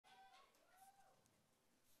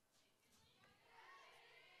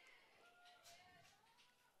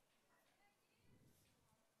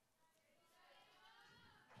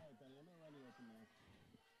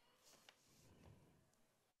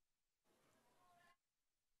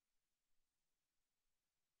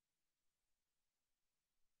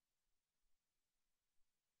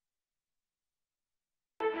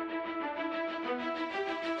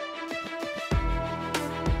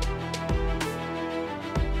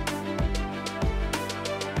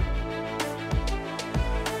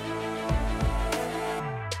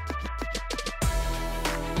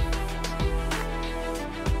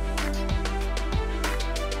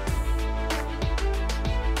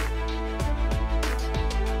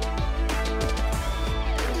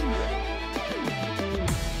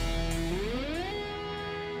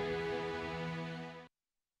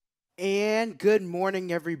And good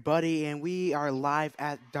morning, everybody. And we are live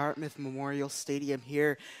at Dartmouth Memorial Stadium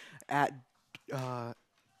here at uh,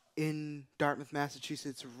 in Dartmouth,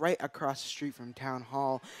 Massachusetts, right across the street from Town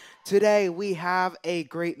Hall. Today, we have a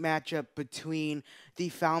great matchup between the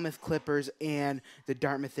Falmouth Clippers and the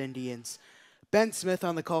Dartmouth Indians. Ben Smith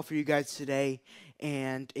on the call for you guys today,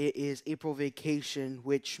 and it is April vacation,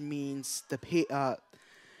 which means the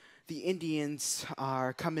Indians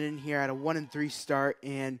are coming in here at a 1-3 start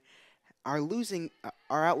and are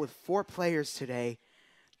out with 4 players today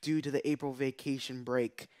due to the April vacation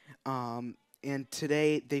break. And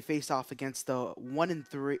today they face off against the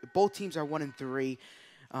 1-3. Both teams are 1-3.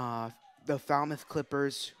 The Falmouth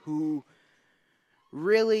Clippers, who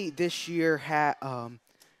really this year have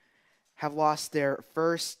lost their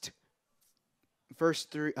first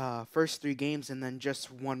three games and then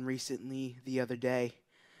just won recently the other day.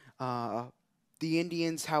 The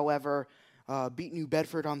Indians, however, beat New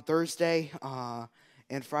Bedford on Thursday,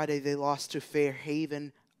 and Friday they lost to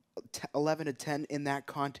Fairhaven 11-10 in that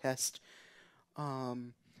contest.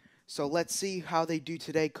 So let's see how they do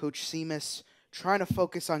today. Coach Seamus trying to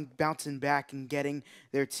focus on bouncing back and getting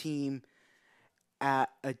their team at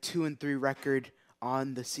a 2-3 record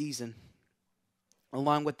on the season.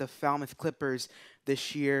 Along with the Falmouth Clippers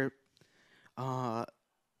this year,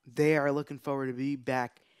 they are looking forward to be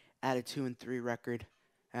back at a 2-3 record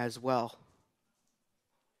as well.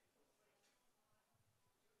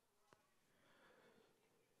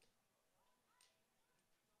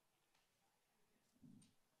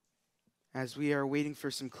 As we are waiting for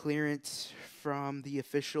some clearance from the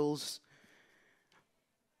officials,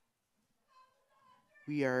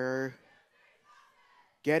 we are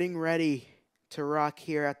getting ready to rock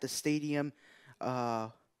here at the stadium.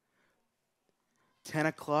 10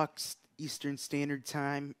 o'clock Eastern Standard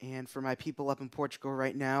Time. And for my people up in Portugal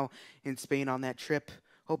right now, in Spain on that trip,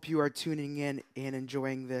 hope you are tuning in and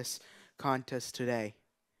enjoying this contest today.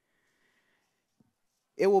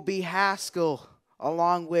 It will be Haskell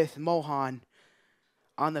along with Mohan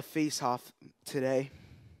on the face-off today.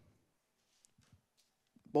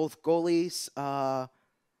 Both goalies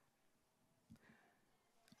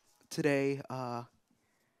today,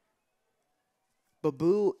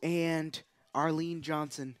 Babu and Arlene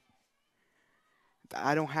Johnson.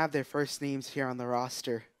 I don't have their first names here on the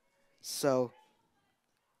roster, so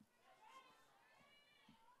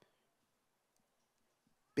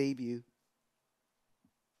Babu.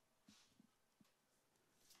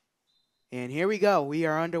 And here we go. We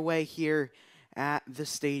are underway here at the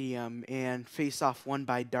stadium, and face-off won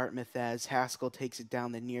by Dartmouth as Haskell takes it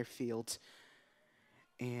down the near field.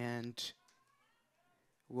 And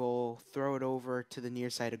we'll throw it over to the near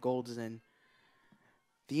side of Goldston.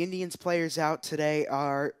 The Indians players out today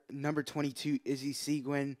are number 22, Izzy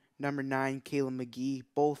Seguin, number 9, Kayla McGee.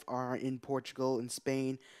 Both are in Portugal and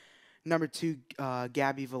Spain. Number 2,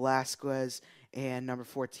 Gabby Velasquez, and number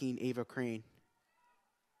 14, Ava Crane.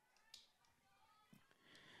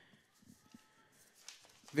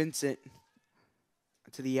 Vincent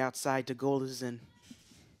to the outside to Goldston.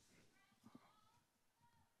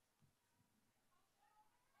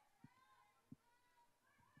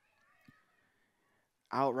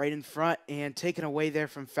 Out right in front and taken away there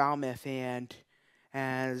from Falmouth. And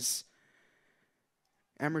as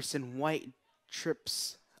Emerson White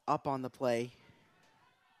trips up on the play,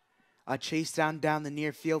 a chase down the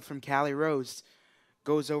near field from Callie Rose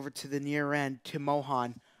goes over to the near end to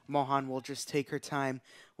Mohan. Mohan will just take her time.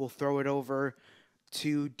 We'll throw it over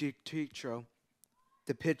to DePietro.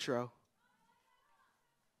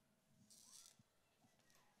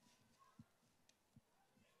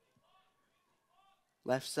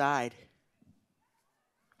 Left side.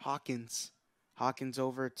 Hawkins. Hawkins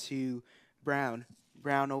over to Brown.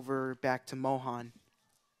 Brown over back to Mohan.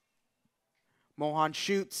 Mohan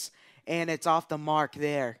shoots, and it's off the mark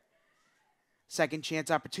there. Second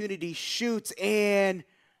chance opportunity, shoots, and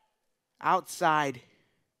outside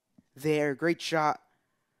there. Great shot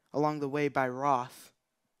along the way by Roth.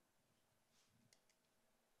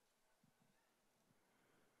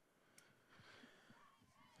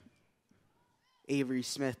 Avery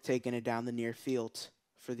Smith taking it down the near field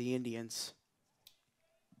for the Indians.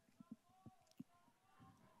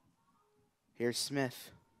 Here's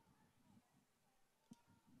Smith.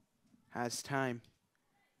 Has time.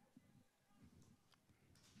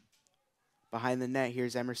 Behind the net,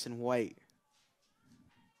 here's Emerson White.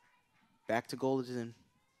 Back to Golden.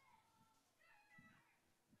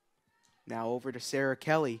 Now over to Sarah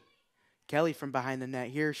Kelly. Kelly from behind the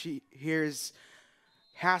net. Here's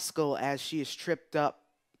Haskell as she is tripped up.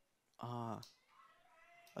 A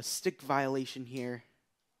stick violation here,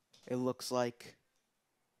 it looks like,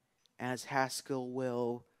 as Haskell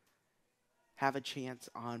will have a chance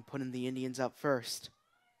on putting the Indians up first.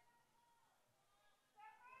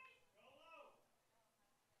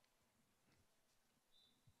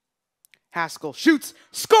 Haskell shoots,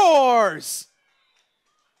 scores!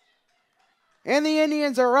 And the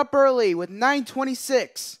Indians are up early with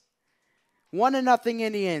 9:26. 1-0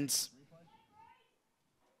 Indians.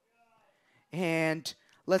 And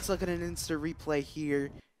let's look at an instant replay here.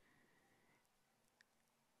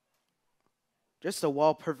 Just a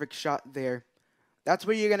wall-perfect shot there. That's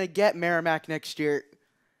what you're going to get, Merrimack, next year.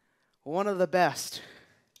 One of the best.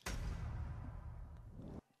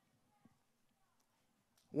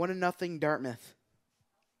 1-0 Dartmouth.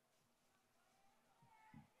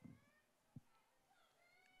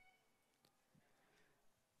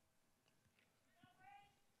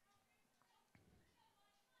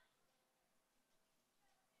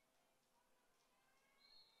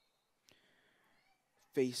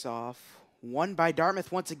 Face off. Won by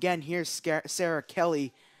Dartmouth once again. Here's Sarah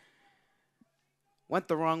Kelly. Went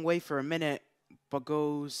the wrong way for a minute, but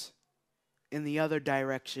goes in the other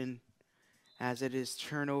direction as it is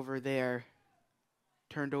turned over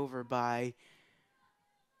by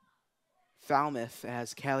Falmouth,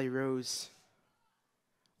 as Callie Rose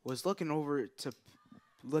was looking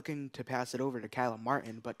to pass it over to Kyla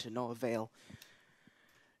Martin, but to no avail.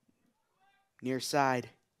 Near side.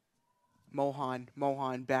 Mohan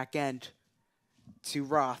back end to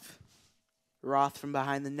Roth. Roth from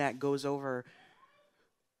behind the net goes over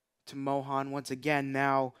to Mohan once again.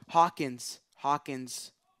 Now Hawkins.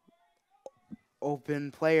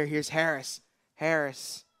 Open player. Here's Harris.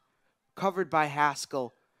 Harris covered by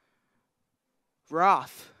Haskell.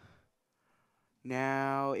 Roth.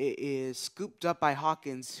 Now it is scooped up by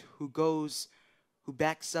Hawkins, who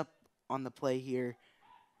backs up on the play here.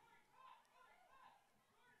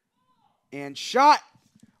 And shot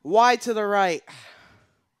wide to the right.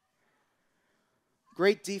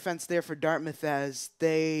 Great defense there for Dartmouth as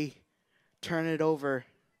they turn it over.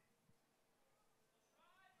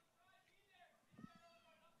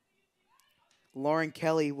 Lauren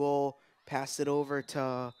Kelly will pass it over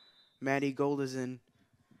to Maddie Goldison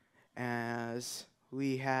as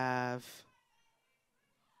we have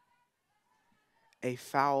a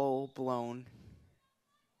foul blown.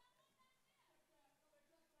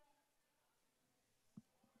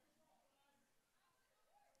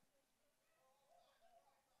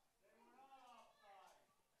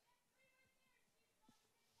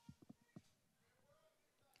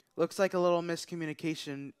 Looks like a little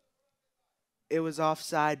miscommunication. It was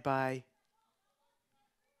offside by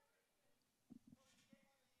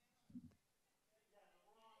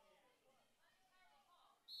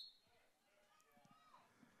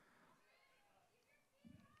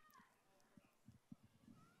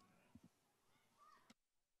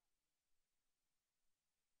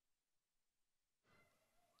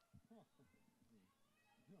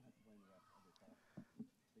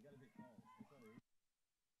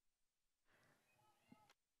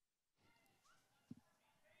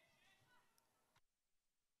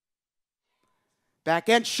back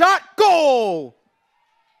end shot, goal!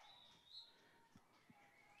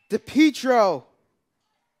 DePietro.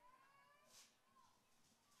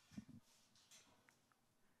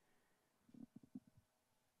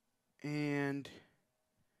 And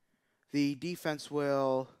the defense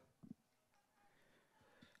will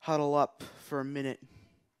huddle up for a minute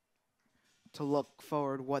to look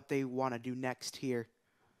forward what they want to do next here.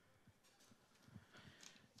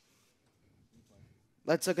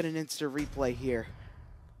 Let's look at an instant replay here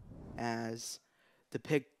as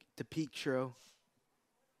DePietro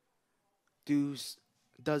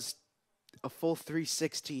does a full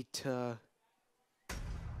 360 to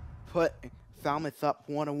put Falmouth up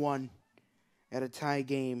 1-1 at a tie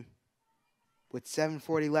game with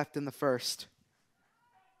 7:40 left in the first.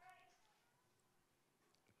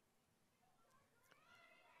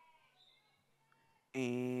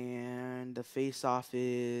 And the face-off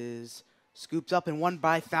is scooped up and won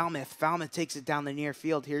by Falmouth. Falmouth takes it down the near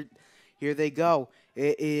field. Here they go.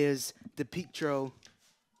 It is DePietro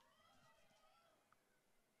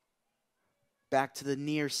back to the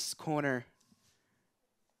near corner.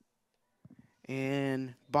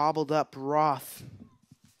 And bobbled up Roth.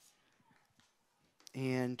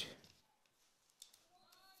 And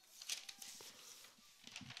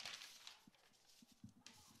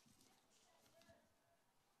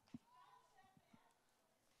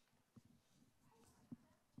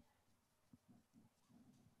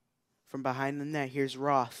from behind the net, here's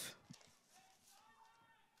Roth.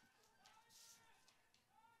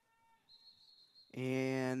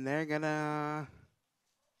 And they're gonna...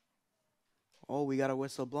 Oh, we got a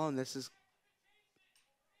whistle blown. This is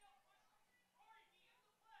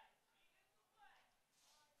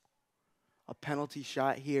a penalty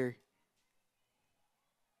shot here.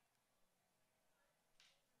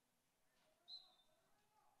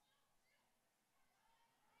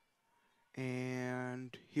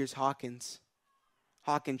 And here's Hawkins.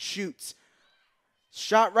 Hawkins shoots.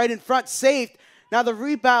 Shot right in front, saved. Now the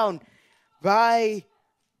rebound by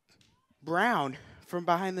Brown from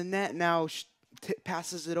behind the net. Now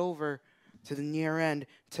passes it over to the near end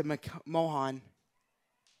to Mohan.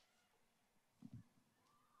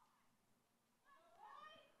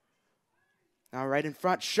 Now right in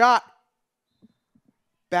front, shot.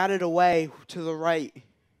 Batted away to the right.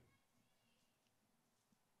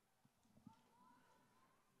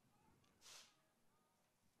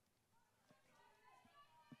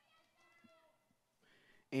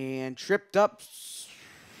 And tripped up.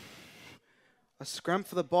 A scrum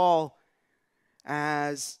for the ball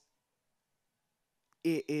as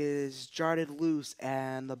it is jarred loose,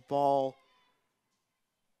 and the ball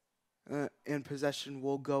in possession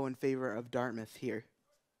will go in favor of Dartmouth here.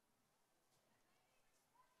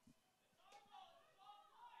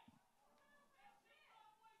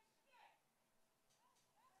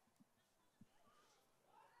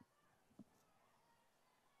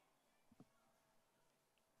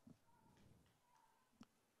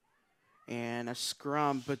 And a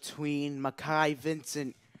scrum between Mackay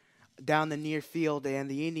Vincent down the near field, and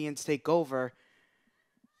the Indians take over.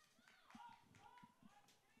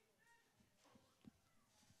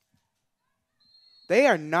 They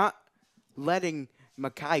are not letting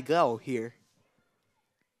Mackay go here.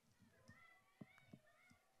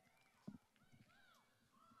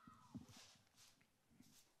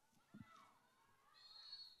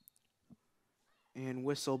 And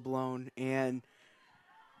whistle blown, and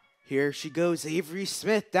here she goes, Avery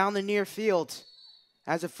Smith down the near field.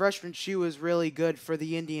 As a freshman, she was really good for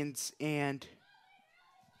the Indians, and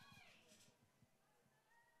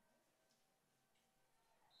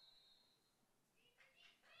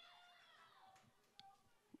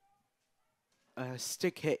a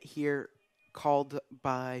stick hit here called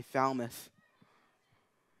by Falmouth.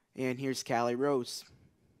 And here's Callie Rose.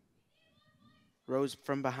 Rose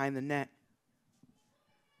from behind the net.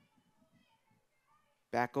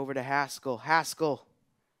 Back over to Haskell. Haskell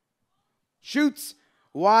shoots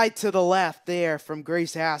wide to the left there from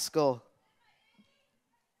Grace Haskell.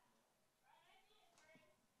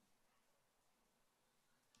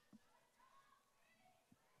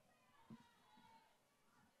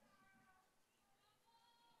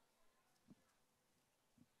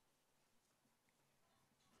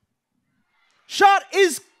 Shot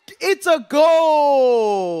it's a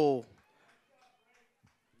goal!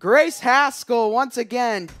 Grace Haskell once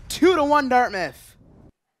again, 2-1 Dartmouth.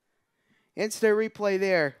 Instant replay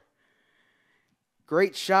there.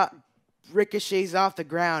 Great shot, ricochets off the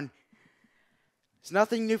ground. It's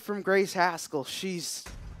nothing new from Grace Haskell. She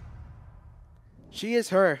is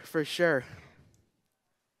her for sure.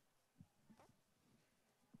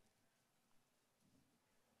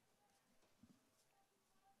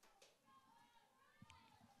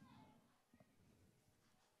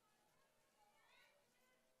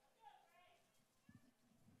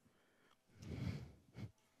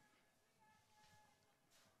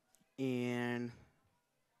 And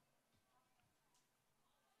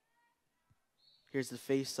here's the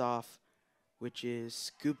face-off, which is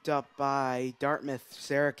scooped up by Dartmouth.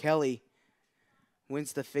 Sarah Kelly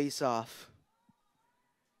wins the face-off.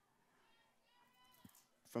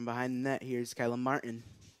 From behind the net, here's Kyla Martin.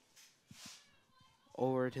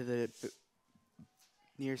 Over to the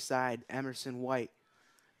near side, Emerson White.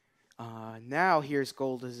 Now here's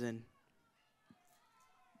Goldison.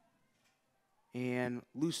 And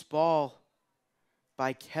loose ball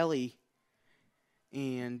by Kelly.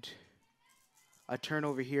 And a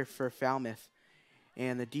turnover here for Falmouth.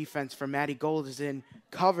 And the defense from Maddie Goldison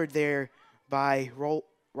covered there by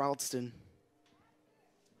Ralston.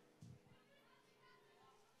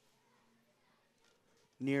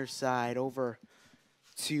 Near side over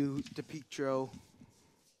to DePietro,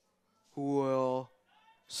 who will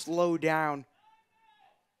slow down,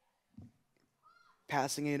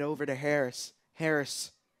 passing it over to Harris. Harris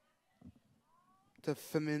to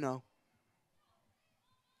Firmino.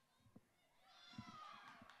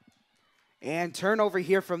 And turnover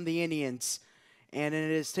here from the Indians. And it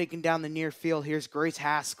is taken down the near field. Here's Grace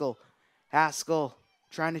Haskell. Haskell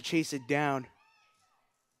trying to chase it down.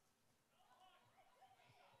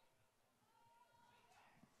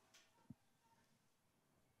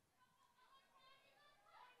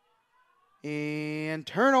 And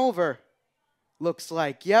turnover. Looks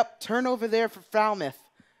like. Yep, turnover there for Falmouth.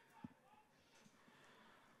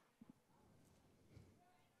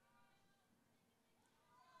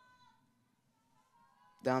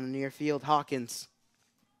 Down the near field, Hawkins.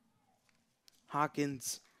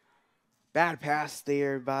 Hawkins. Bad pass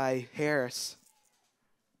there by Harris.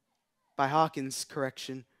 By Hawkins,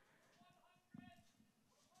 correction.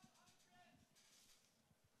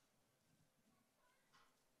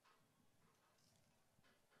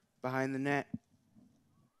 Behind the net.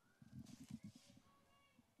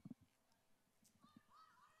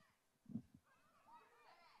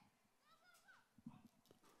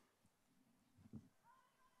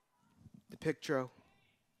 DePictro.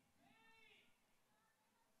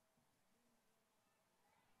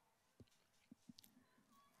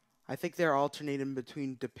 I think they're alternating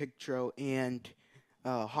between DePictro and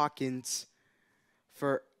Hawkins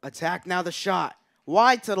for attack. Now the shot.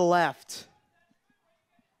 Wide to the left.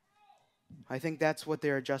 I think that's what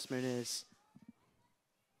their adjustment is.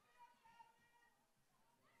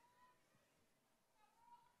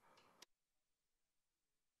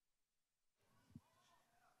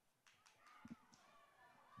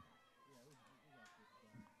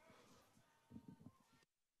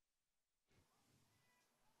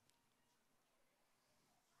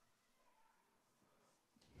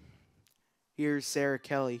 Here's Sarah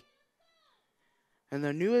Kelly. And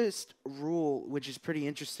the newest rule, which is pretty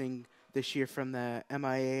interesting this year from the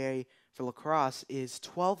MIAA for lacrosse, is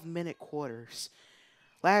 12-minute quarters.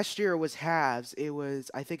 Last year it was halves.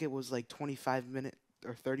 I think it was like 25-minute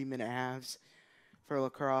or 30-minute halves for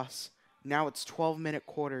lacrosse. Now it's 12-minute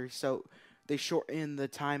quarters, so they shorten the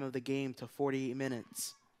time of the game to 48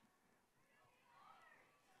 minutes.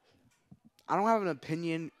 I don't have an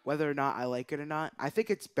opinion whether or not I like it or not. I think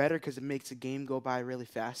it's better because it makes the game go by really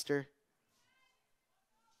faster.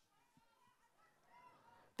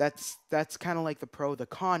 That's kind of like the pro. The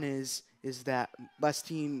con is that less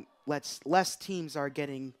teams are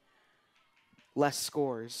getting less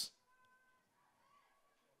scores.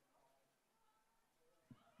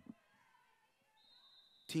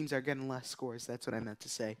 Teams are getting less scores. That's what I meant to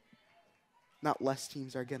say. Not less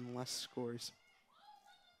teams are getting less scores.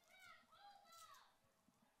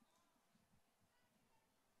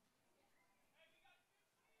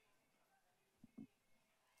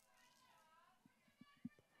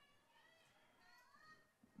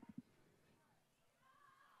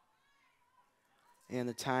 And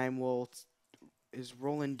the time is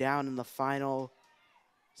rolling down in the final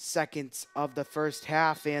seconds of the first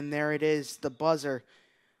half, and there it is, the buzzer.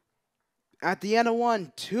 At the end of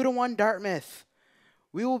one, 2-1 Dartmouth.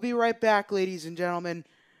 We will be right back, ladies and gentlemen,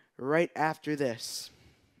 right after this.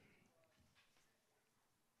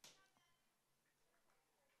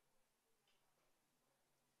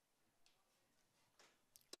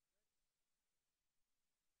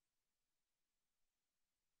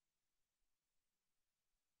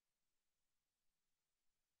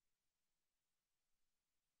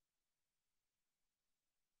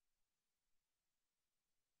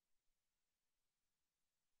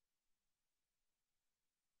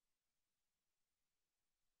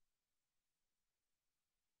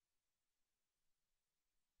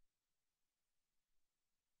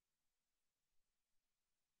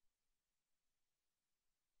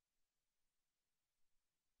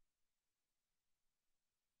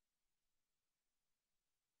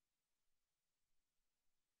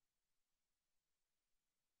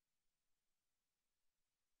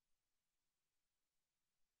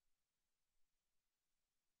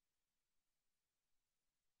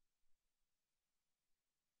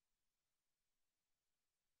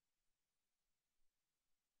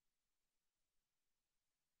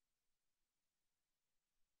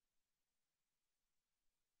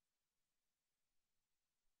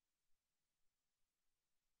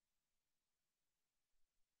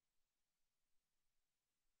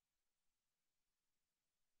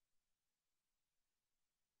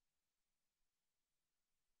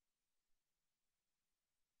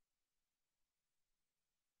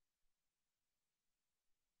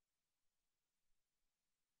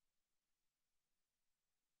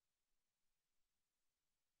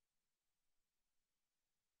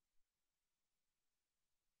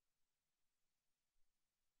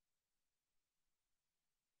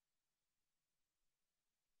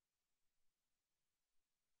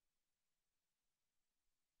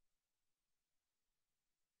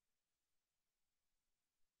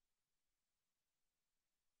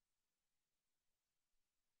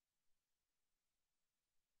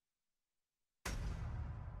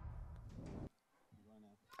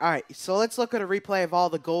 All right, so let's look at a replay of all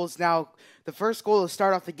the goals. Now, the first goal to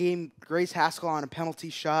start off the game, Grace Haskell on a penalty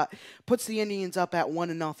shot, puts the Indians up at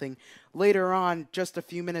 1-0. Later on, just a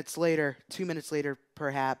few minutes later, 2 minutes later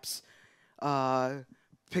perhaps,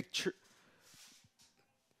 picture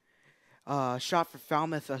shot for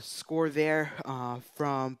Falmouth, a score there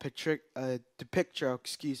from DePictro,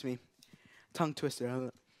 excuse me, tongue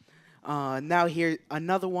twister. Now here,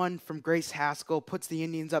 another one from Grace Haskell puts the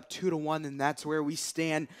Indians up 2-1, and that's where we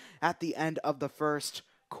stand at the end of the first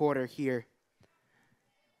quarter here.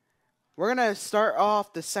 We're going to start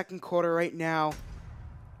off the second quarter right now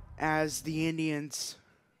as the Indians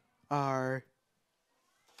are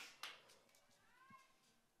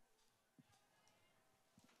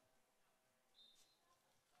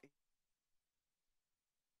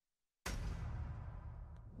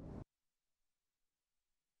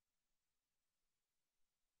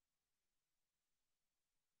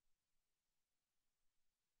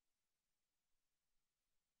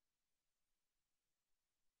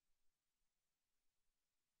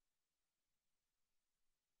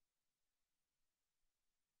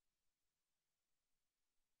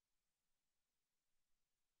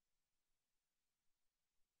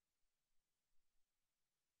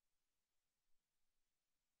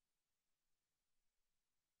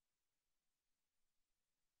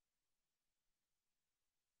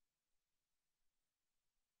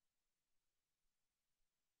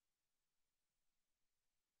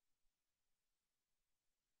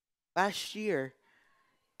last year,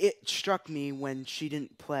 it struck me when she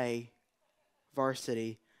didn't play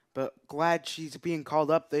varsity, but glad she's being called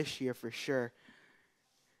up this year for sure.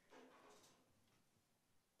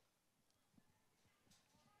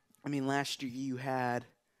 I mean, last year you had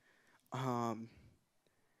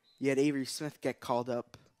Avery Smith get called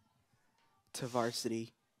up to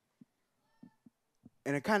varsity,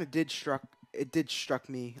 and it did struck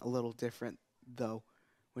me a little different though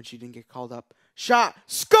when she didn't get called up. Shot,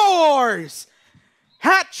 scores!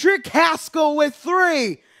 Hat trick Haskell with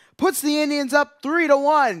 3, puts the Indians up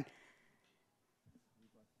 3-1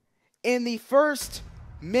 in the first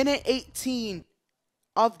minute 18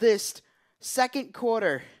 of this second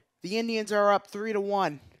quarter. The Indians are up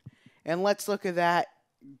 3-1, and let's look at that.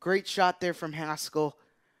 Great shot there from Haskell,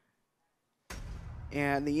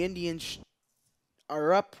 and the Indians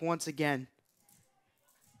are up once again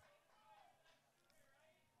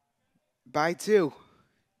by 2.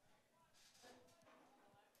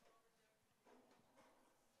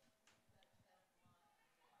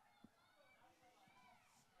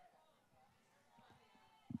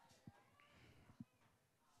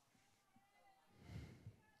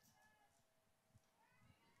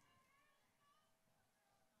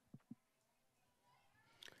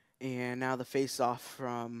 And now the face-off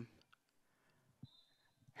from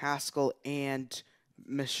Haskell and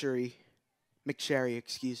McSherry,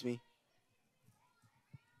 excuse me.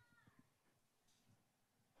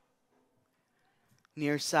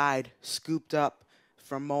 Near side, scooped up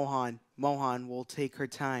from Mohan. Mohan will take her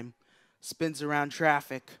time. Spins around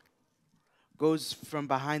traffic. Goes from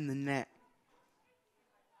behind the net.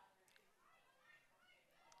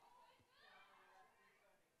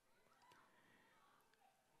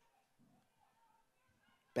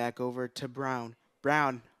 Back over to Brown.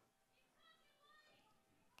 Brown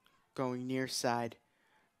going near side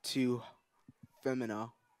to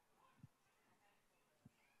Femino.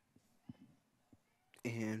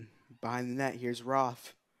 And behind the net, here's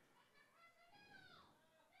Roth.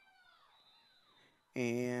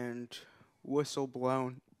 And whistle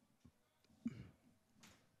blown.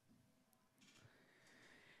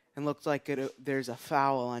 And looks like there's a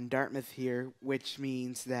foul on Dartmouth here, which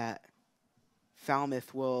means that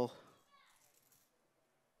Falmouth will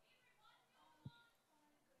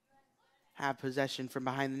have possession from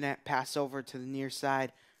behind the net, pass over to the near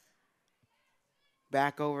side.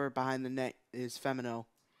 Back over behind the net is Femino.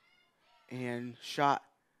 And shot.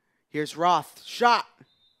 Here's Roth. Shot!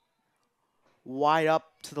 Wide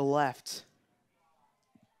up to the left.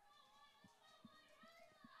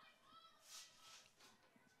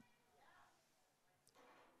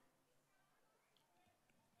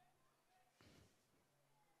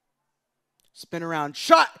 Spin around.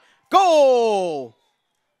 Shot! Goal!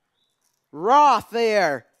 Roth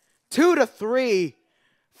there. 2-3.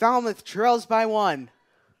 Falmouth trails by 1.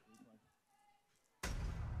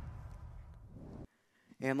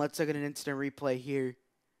 And let's look at an instant replay here.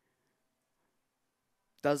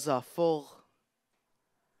 Does a full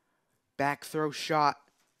back throw shot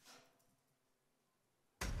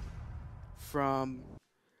from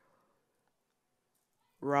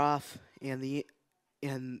Roth, and the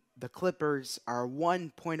Clippers are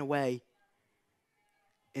 1 point away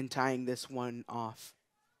in tying this one off.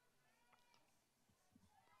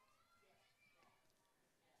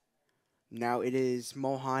 Now it is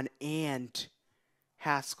Mohan and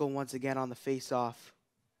Haskell once again on the face-off.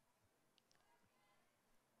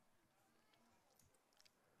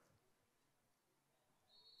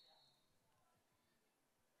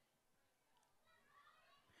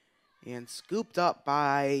 And scooped up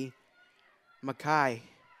by Mackay.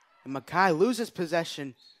 And Mackay loses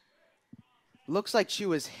possession. Looks like she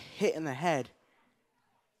was hit in the head.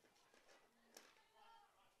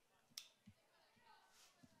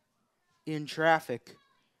 In traffic.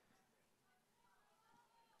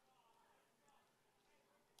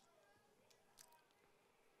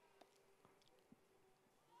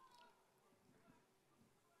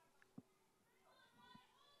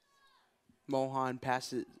 Mohan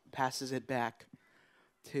passes it back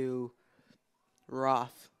to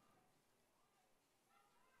Roth.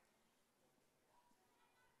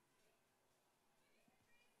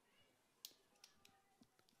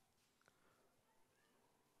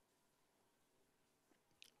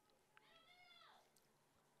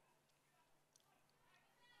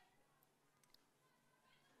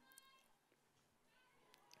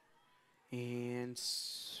 And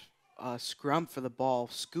scrum for the ball,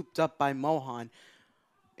 scooped up by Mohan.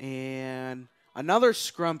 And another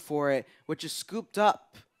scrum for it, which is scooped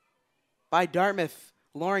up by Dartmouth,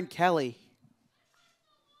 Lauren Kelly.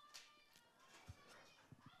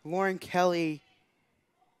 Lauren Kelly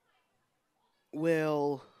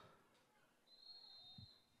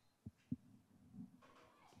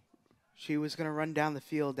she was going to run down the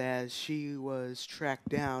field as she was tracked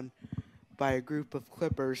down by a group of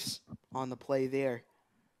Clippers on the play there.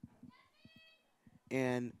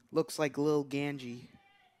 And looks like Lil Ganji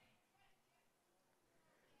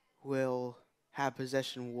will have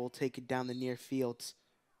possession, will take it down the near fields.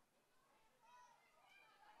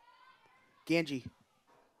 Ganji.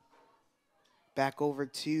 Back over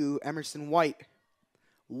to Emerson White.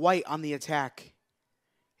 White on the attack.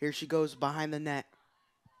 Here she goes behind the net.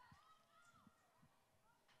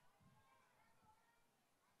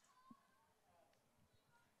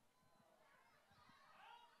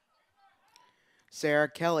 Sarah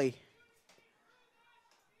Kelly.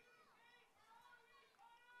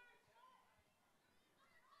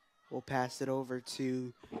 We'll pass it over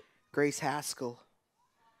to Grace Haskell.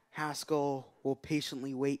 Haskell will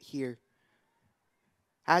patiently wait here.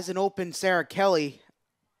 Has an open Sarah Kelly.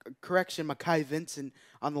 Correction, Mackay Vincent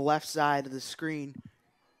on the left side of the screen.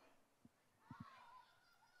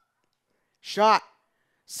 Shot.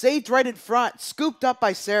 Saved right in front. Scooped up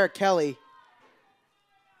by Sarah Kelly.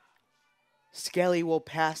 Skelly will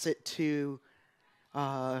pass it to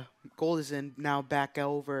Goldison. Now back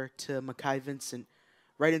over to Mackay Vincent.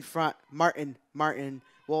 Right in front. Martin. Martin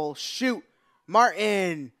will shoot.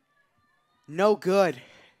 Martin. No good.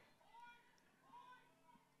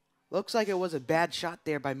 Looks like it was a bad shot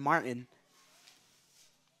there by Martin.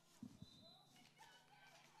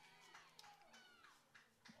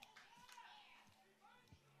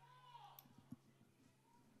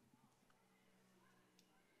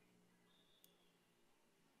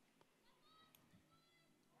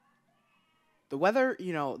 The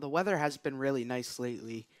weather has been really nice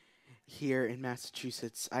lately here in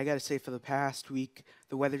Massachusetts. I got to say, for the past week,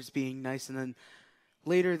 the weather's being nice, and then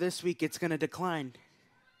later this week, it's going to decline.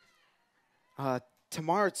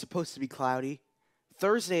 Tomorrow, it's supposed to be cloudy.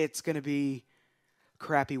 Thursday, it's going to be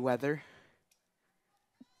crappy weather.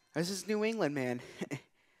 This is New England, man.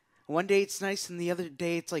 One day it's nice, and the other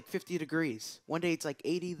day it's like 50 degrees. One day it's like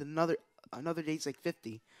 80, another day it's like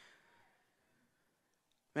 50.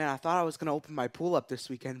 Man, I thought I was going to open my pool up this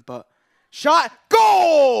weekend, but shot,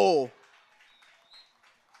 goal!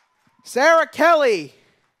 Sarah Kelly.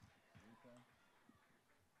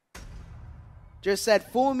 Just said,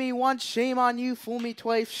 fool me once, shame on you. Fool me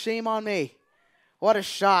twice, shame on me. What a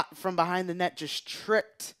shot from behind the net. Just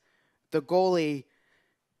tricked the goalie,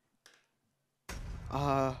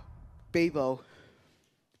 Babo.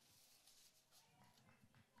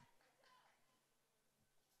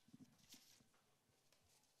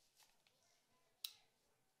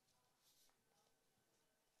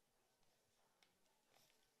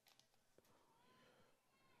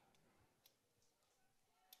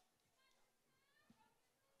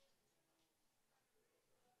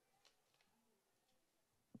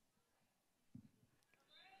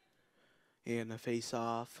 And the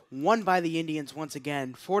face-off won by the Indians once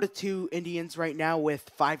again. 4-2 Indians right now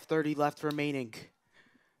with 5:30 left remaining.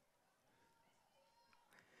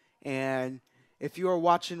 And if you are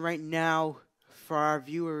watching right now, for our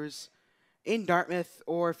viewers in Dartmouth,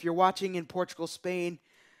 or if you're watching in Portugal, Spain,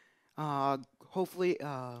 hopefully,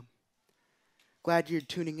 glad you're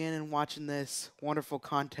tuning in and watching this wonderful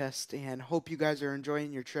contest, and hope you guys are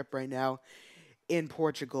enjoying your trip right now in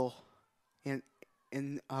Portugal and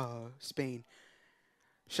in Spain.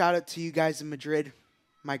 Shout out to you guys in Madrid,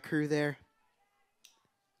 my crew there.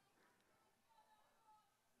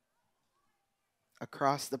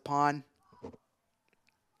 Across the pond.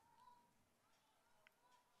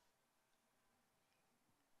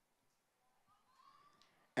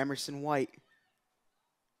 Emerson White.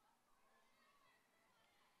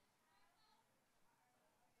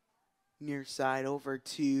 Near side over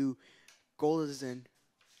to Goldison.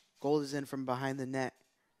 Goldison from behind the net.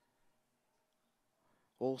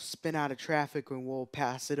 We'll spin out of traffic and we'll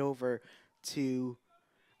pass it over to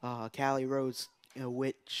Callie Rose,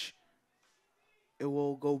 which it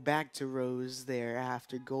will go back to Rose there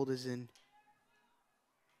after Goldison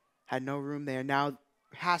had no room there. Now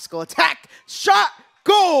Haskell attack, shot,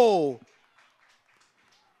 goal!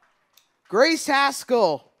 Grace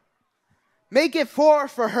Haskell, make it 4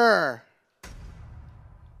 for her.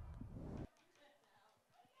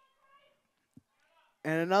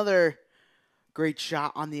 And another great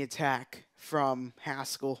shot on the attack from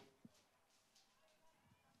Haskell.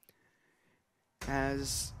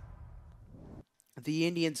 As the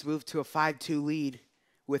Indians move to a 5-2 lead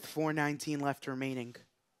with 4:19 left remaining.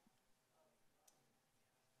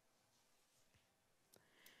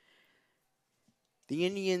 The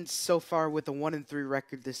Indians so far with a 1-3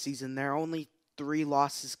 record this season. Their only 3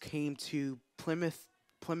 losses came to Plymouth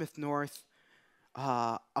North,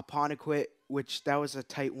 Apponequet, which that was a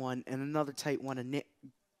tight one, and another tight one,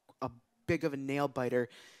 a big of a nail biter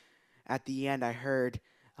at the end. I heard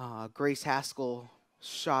Grace Haskell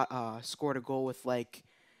scored a goal with like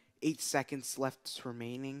 8 seconds left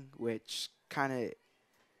remaining, which kind of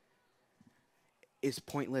is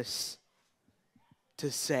pointless to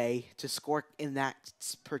score in that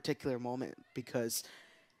particular moment, because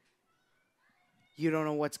you don't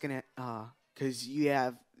know what's going to, because you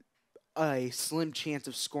have a slim chance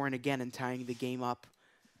of scoring again and tying the game up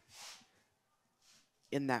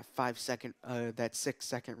in that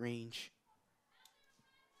 6-second range.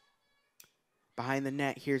 Behind the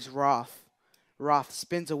net, here's Roth. Roth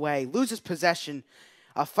spins away, loses possession.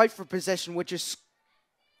 A fight for possession, which is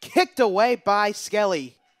kicked away by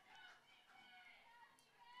Skelly.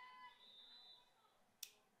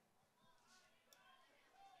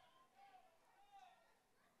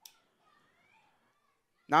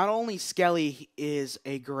 Not only Skelly is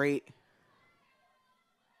a great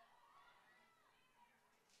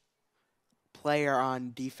player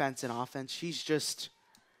on defense and offense, she's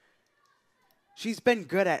been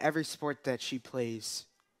good at every sport that she plays.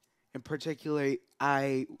 In particular,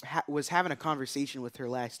 I was having a conversation with her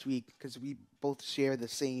last week because we both share the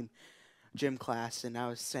same gym class, and I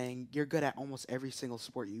was saying, you're good at almost every single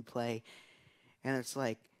sport you play. And it's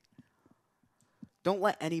like, don't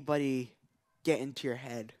let anybody get into your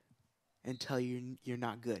head and tell you you're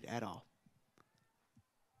not good at all.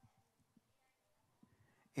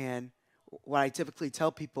 And what I typically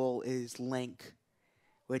tell people is LANK,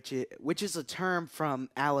 which is a term from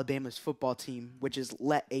Alabama's football team, which is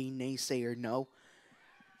let a naysayer know.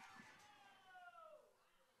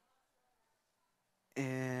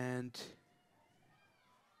 And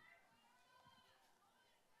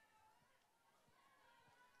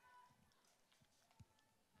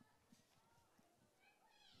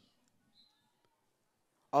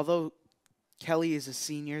although Kelly is a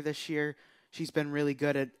senior this year, she's been really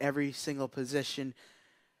good at every single position,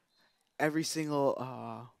 every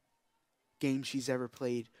single game she's ever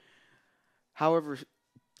played. However,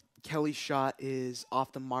 Kelly's shot is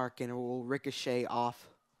off the mark and it will ricochet off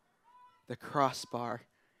the crossbar.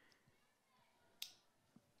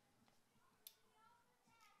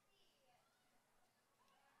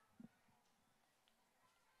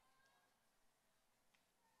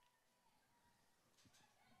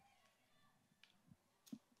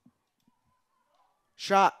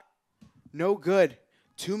 Shot, no good.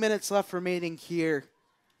 2 minutes left remaining here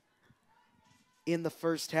in the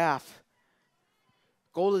first half.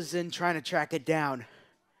 Goldison trying to track it down.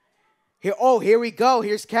 Here we go.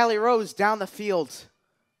 Here's Callie Rose down the field.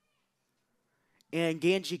 And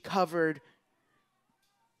Ganji covered.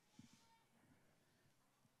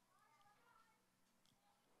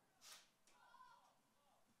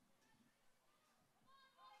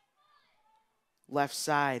 Left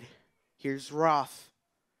side. Here's Roth.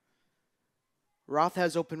 Roth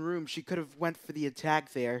has open room. She could have went for the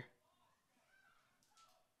attack there.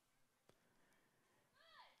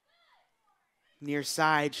 Near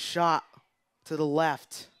side, shot to the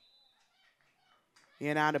left.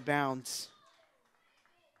 And out of bounds.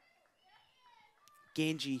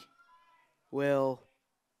 Ganji will.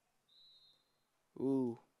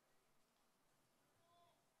 Ooh.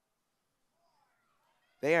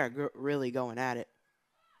 They are really going at it.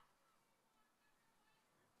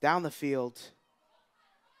 Down the field.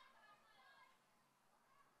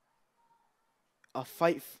 A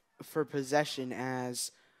fight for possession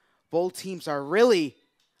as both teams are really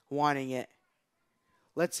wanting it.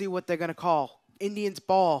 Let's see what they're going to call. Indians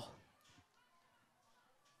ball.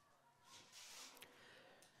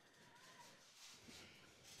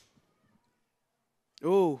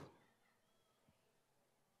 Ooh.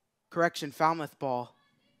 Correction, Falmouth ball.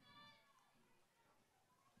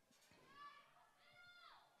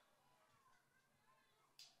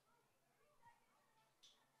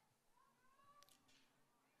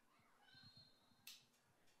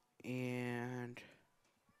 And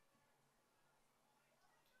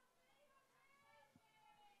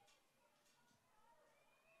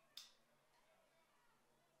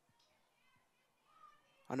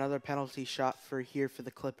another penalty shot for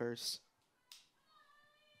the Clippers.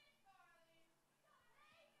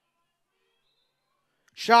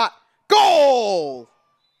 Shot. Goal!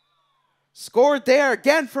 Scored there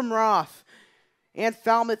again from Roth. And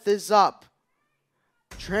Falmouth is up.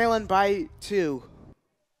 Trailing by 2.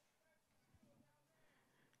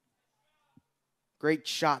 Great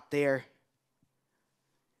shot there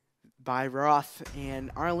by Roth.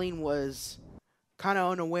 And Arlene was kind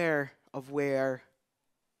of unaware of where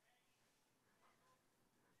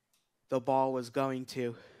the ball was going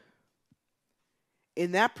to.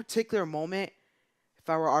 In that particular moment, if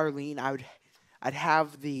I were Arlene, I'd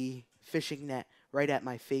have the fishing net right at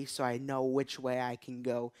my face so I know which way I can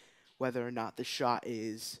go, whether or not the shot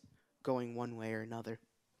is going one way or another.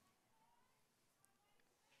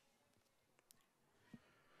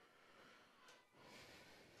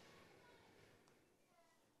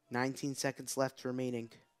 "19 seconds left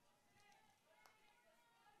remaining.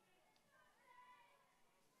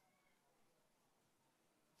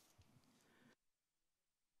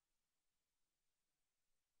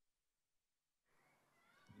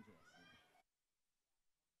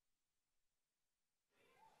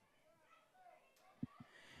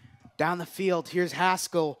 Down the field, here's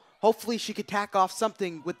Haskell. Hopefully she could tack off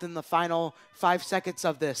something within the final 5 seconds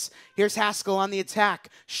of this. Here's Haskell on the attack.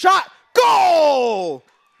 Shot! Goal!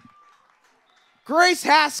 Grace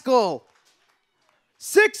Haskell.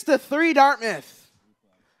 6-3 Dartmouth.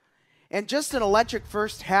 And just an electric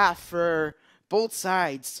first half for both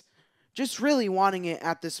sides. Just really wanting it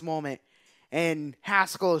at this moment. And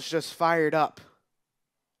Haskell is just fired up.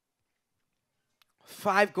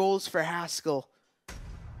 5 goals for Haskell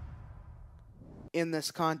in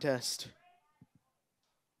this contest.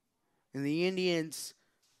 And the Indians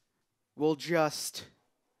will just,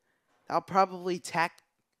 I'll probably tack.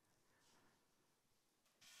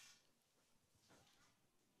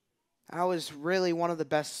 That was really one of the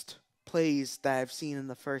best plays that I've seen in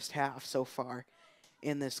the first half so far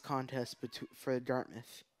in this contest for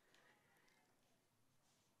Dartmouth.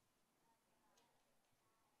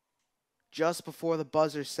 Just before the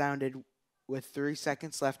buzzer sounded with 3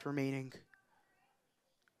 seconds left remaining.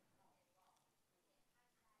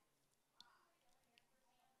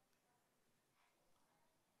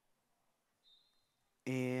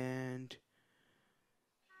 And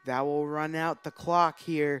that will run out the clock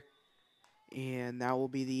here. And that will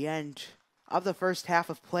be the end of the first half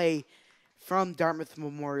of play from Dartmouth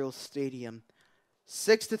Memorial Stadium.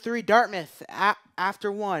 6-3 Dartmouth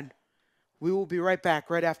after 1. We will be right back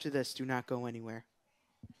right after this. Do not go anywhere.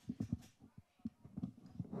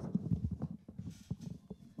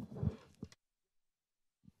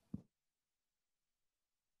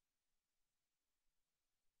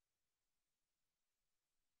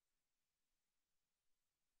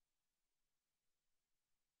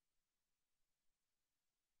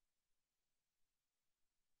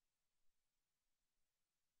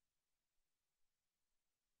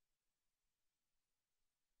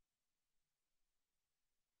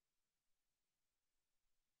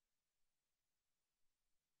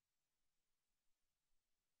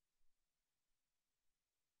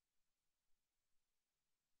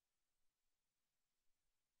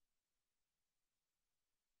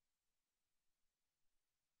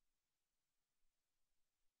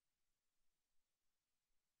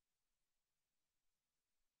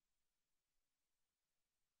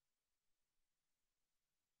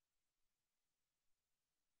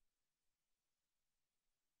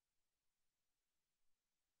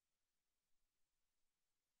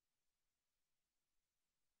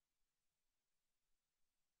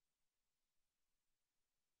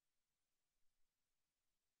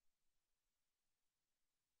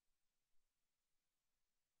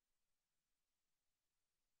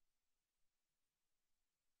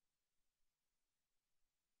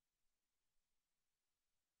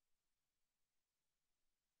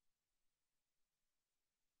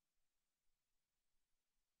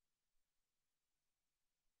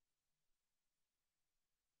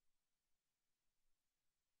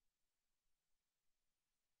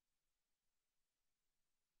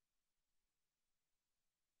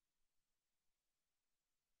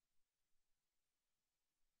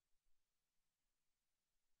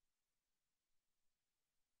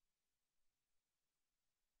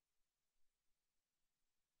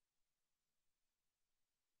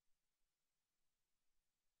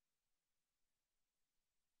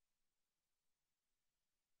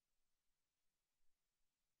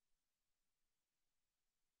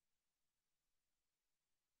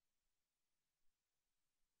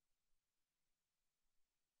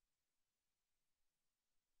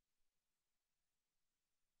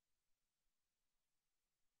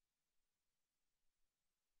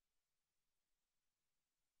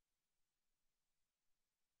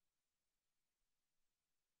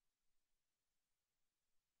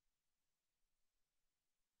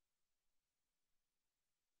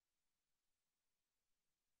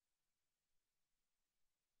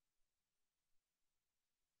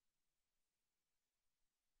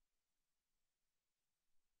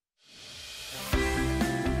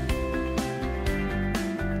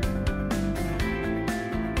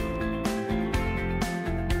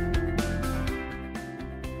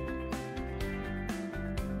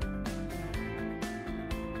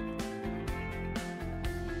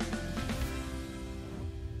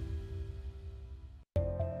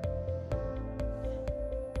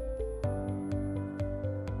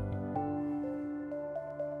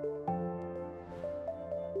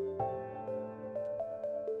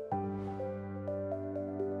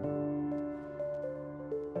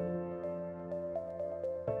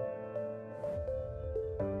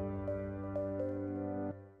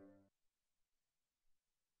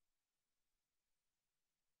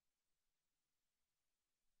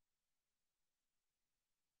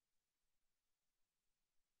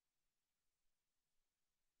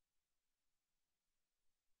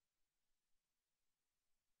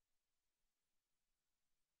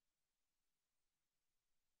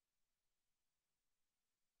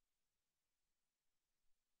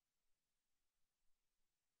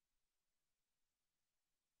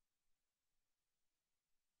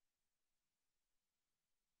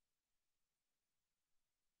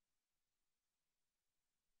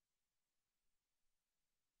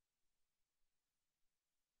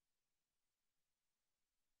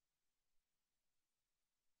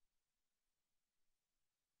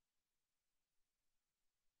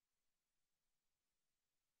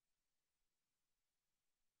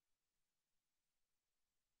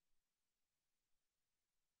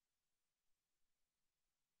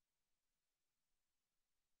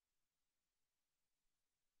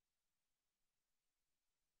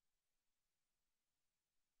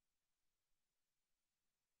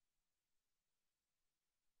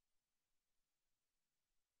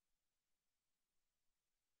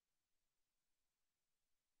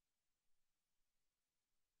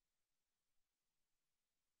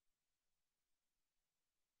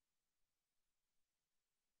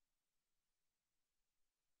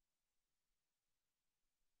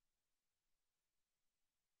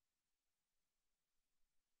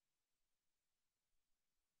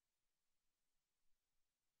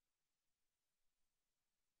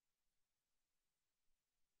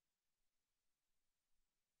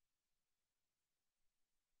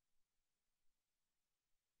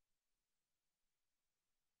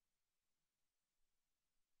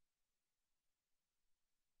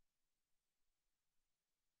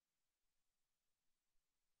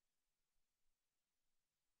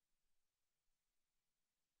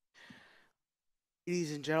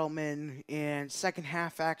 Ladies and gentlemen, and second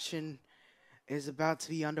half action is about to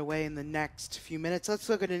be underway in the next few minutes. Let's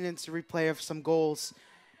look at an instant replay of some goals.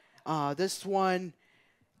 This one,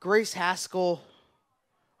 Grace Haskell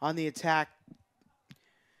on the attack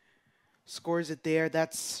scores it there.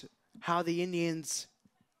 That's how the Indians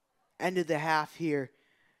ended the half here.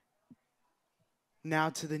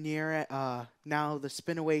 Now to the near, now the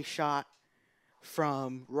spin away shot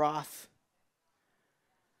from Roth.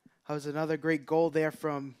 That was another great goal there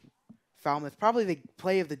from Falmouth. Probably the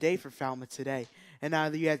play of the day for Falmouth today. And now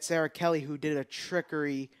you had Sarah Kelly, who did a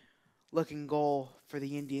trickery-looking goal for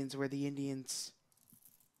the Indians, where the Indians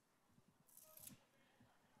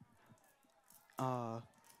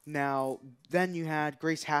now, then you had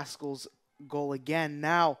Grace Haskell's goal again.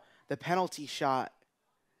 Now the penalty shot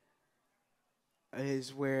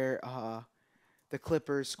is where the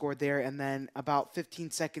Clippers scored there. And then about 15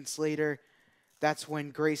 seconds later, that's when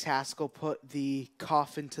Grace Haskell put the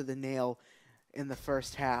coffin to the nail in the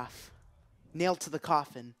first half. Nail to the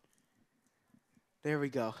coffin. There we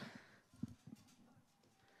go.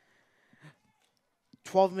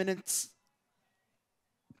 12 minutes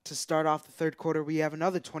to start off the third quarter. We have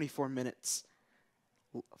another 24 minutes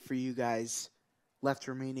for you guys left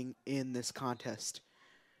remaining in this contest.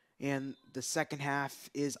 And the second half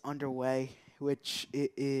is underway, which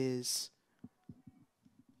it is...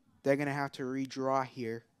 They're going to have to redraw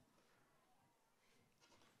here.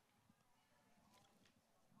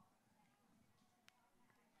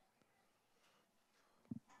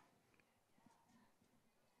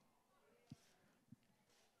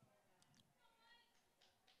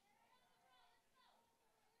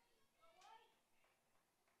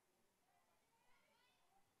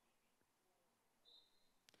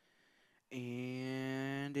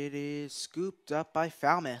 And it is scooped up by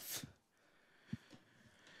Falmouth.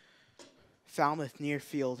 Falmouth near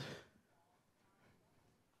field.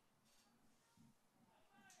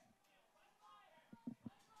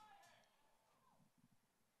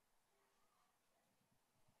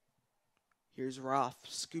 Here's Roth,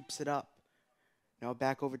 scoops it up. Now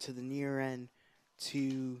back over to the near end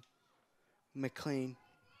to McLean.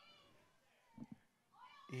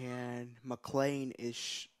 And McLean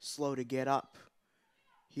is slow to get up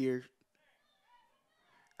here.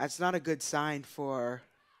 That's not a good sign for...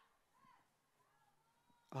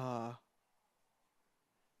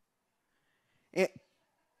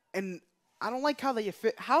 And I don't like how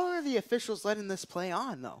how are the officials letting this play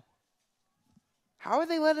on, though? How are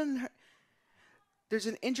they letting her... There's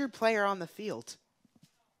an injured player on the field.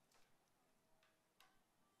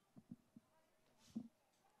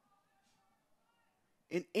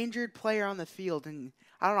 An injured player on the field, and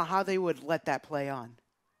I don't know how they would let that play on.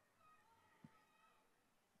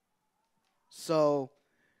 So,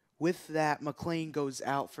 with that, McLean goes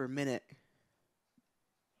out for a minute.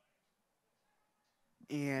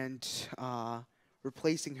 And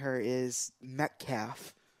replacing her is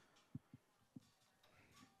Metcalf.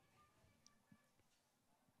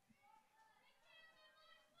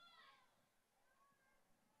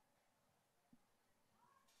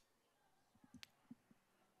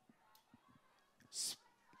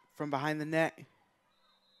 From behind the net.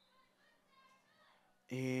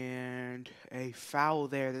 And a foul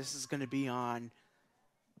there. This is going to be on...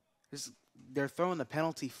 They're throwing the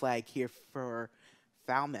penalty flag here for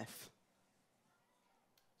Falmouth.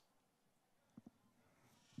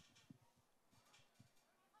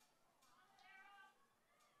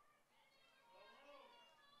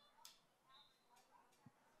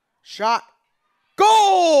 Shot.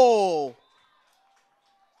 Goal!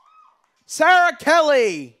 Sarah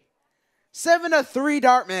Kelly. 7-3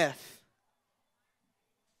 Dartmouth.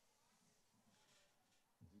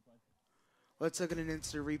 Let's look at an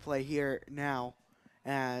instant replay here now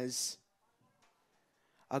as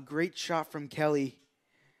a great shot from Kelly.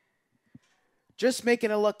 Just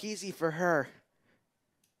making it look easy for her.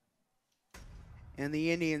 And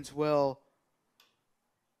the Indians will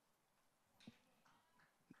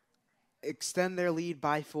extend their lead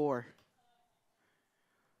by 4.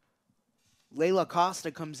 Layla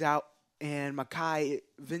Costa comes out, and Makai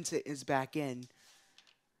Vincent is back in.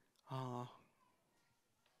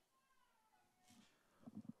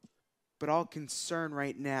 But all concern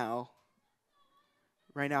right now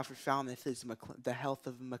for Falmouth is the health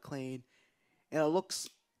of McLean. And it looks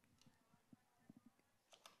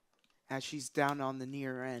as she's down on the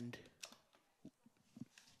near end.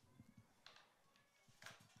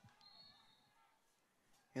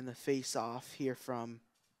 And the face-off here from...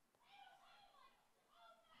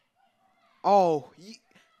 Oh,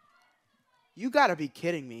 you got to be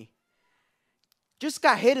kidding me. Just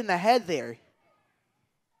got hit in the head there.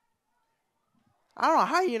 I don't know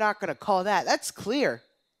how you're not going to call that. That's clear.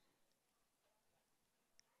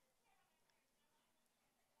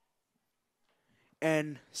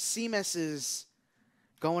 And Seamus is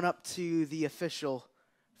going up to the official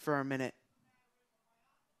for a minute.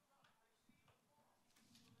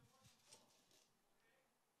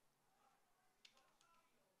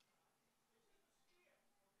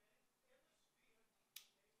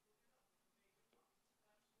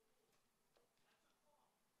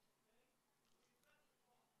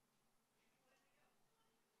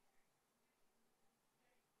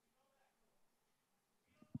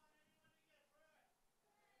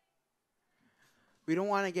 We don't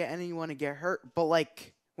want to get anyone to get hurt, but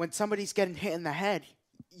like when somebody's getting hit in the head,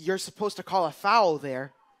 you're supposed to call a foul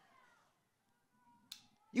there.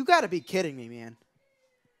 You got to be kidding me, man.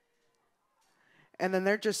 And then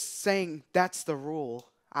they're just saying that's the rule.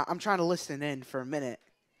 I'm trying to listen in for a minute.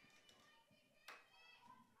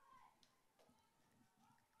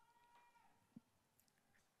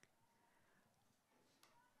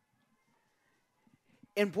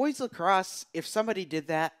 In boys lacrosse, if somebody did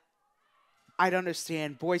that, I'd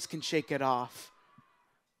understand. Boys can shake it off.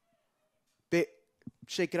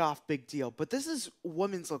 Shake it off, big deal. But this is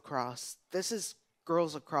women's lacrosse. This is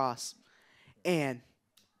girls lacrosse. And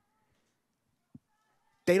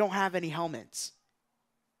they don't have any helmets.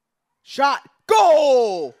 Shot.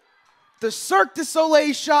 Goal! The Cirque du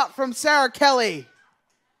Soleil shot from Sarah Kelly.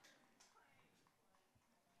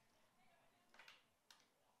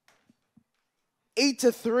 Eight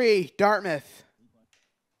to 3, Dartmouth.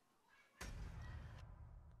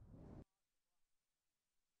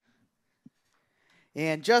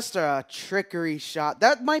 And just a trickery shot.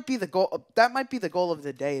 That might be the goal. That might be the goal of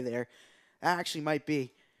the day there. That actually might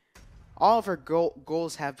be. All of her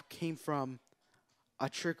goals have came from a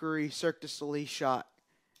trickery Cirque du Soleil shot.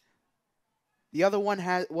 The other one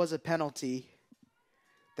was a penalty.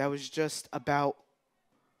 That was just about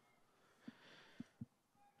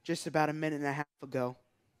a minute and a half ago.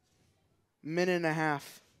 Minute and a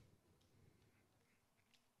half.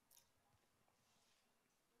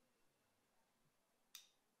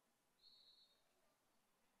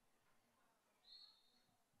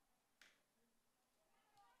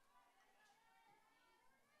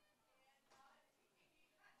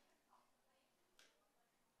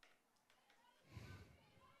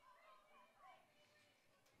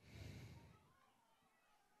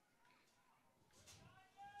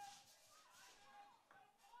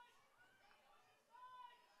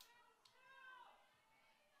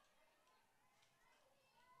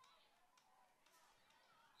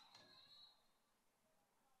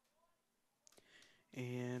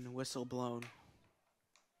 And whistle blown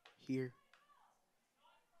here.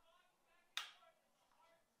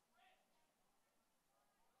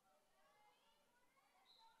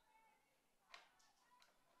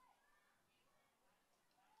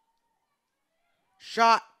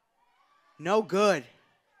 Shot. No good.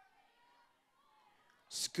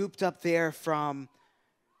 Scooped up there from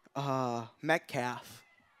Metcalf.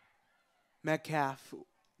 Metcalf.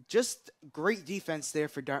 Just great defense there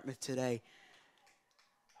for Dartmouth today.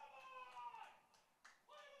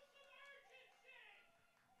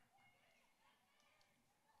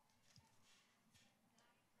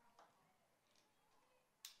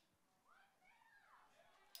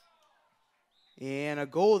 And a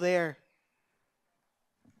goal there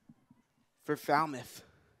for Falmouth.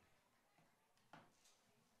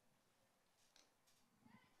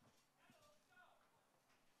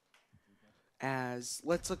 As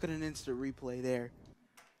let's look at an instant replay there.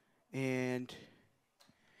 And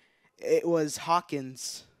it was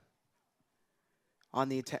Hawkins on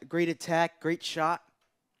the attack. Great attack, great shot.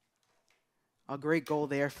 A great goal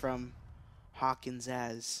there from Hawkins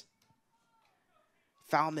as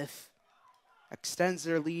Falmouth extends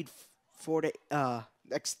their lead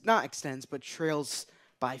not extends, but trails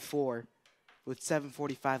by 4 with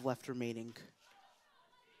 7:45 left remaining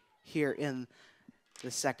here in the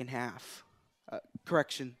second half.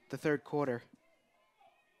 Correction, the third quarter.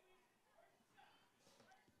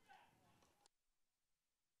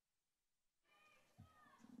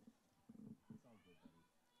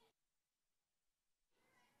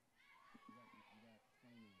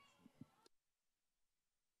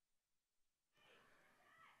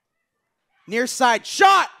 Near side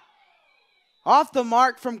shot! Off the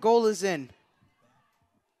mark from goal is in.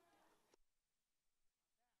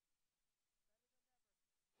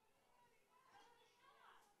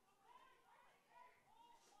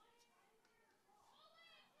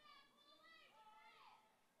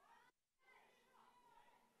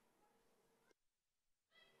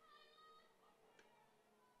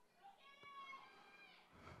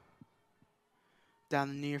 down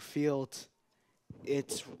the near field.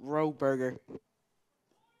 It's Roberger,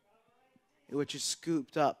 which is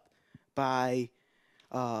scooped up by,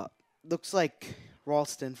 looks like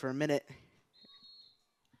Ralston for a minute.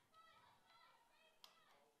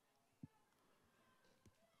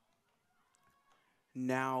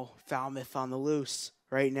 Now Falmouth on the loose.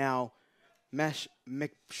 Right now,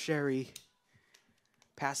 McSherry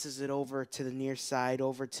passes it over to the near side,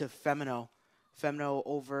 over to Femino. Femino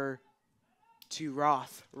over to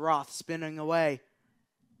Roth. Roth spinning away.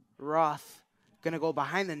 Roth going to go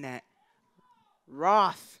behind the net.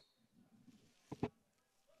 Roth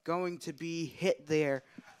going to be hit there.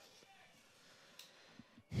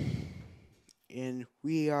 And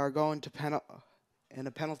we are going to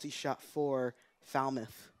a penalty shot for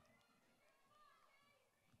Falmouth.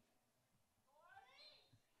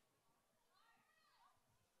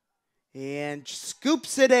 And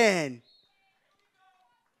scoops it in.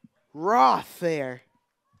 Roth there.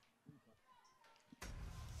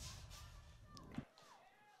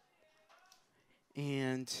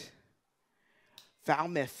 And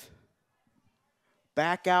Falmouth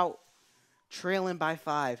back out, trailing by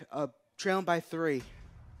 3.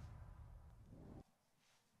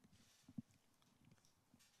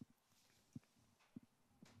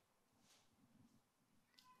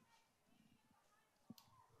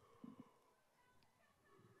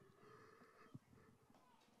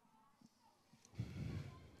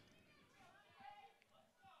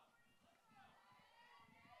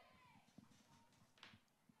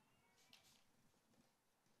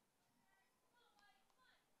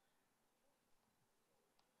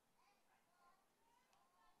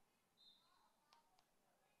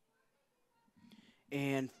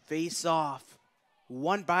 And face off,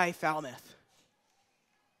 won by Falmouth.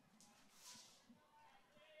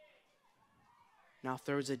 Now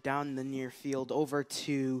throws it down the near field over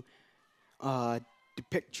to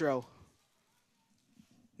DePictro.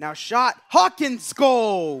 Now shot, Hawkins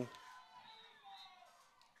goal!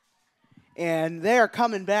 And they're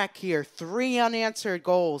coming back here. 3 unanswered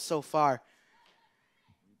goals so far.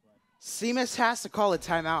 Seamus has to call a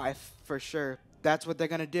timeout for sure. That's what they're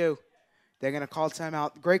going to do. They're going to call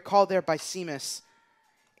timeout. Great call there by Seamus.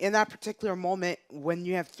 In that particular moment, when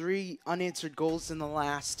you have 3 unanswered goals in the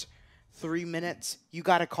last 3 minutes, you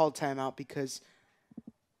got to call timeout because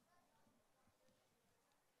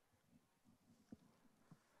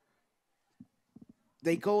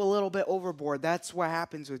they go a little bit overboard. That's what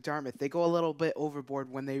happens with Dartmouth. They go a little bit overboard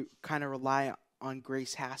when they kind of rely on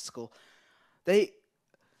Grace Haskell.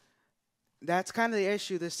 That's kind of the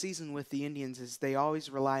issue this season with the Indians is they always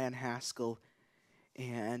rely on Haskell,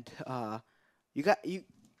 and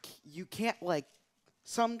you can't like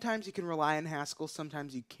sometimes you can rely on Haskell,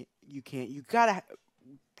 sometimes you can't. You gotta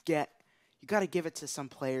give it to some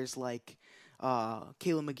players like Kayla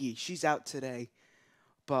McGee. She's out today,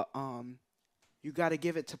 but you got to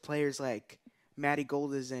give it to players like Maddie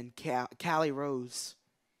Goldes and Callie Rose.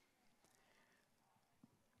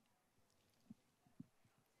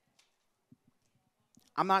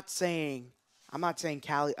 I'm not saying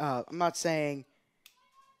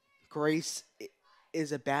Grace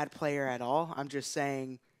is a bad player at all. I'm just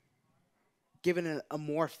saying given a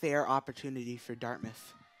more fair opportunity for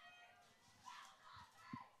Dartmouth.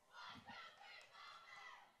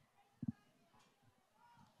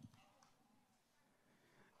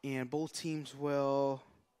 And both teams will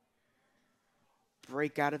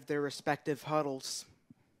break out of their respective huddles.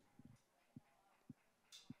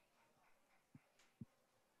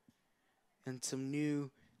 And some new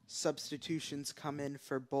substitutions come in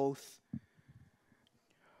for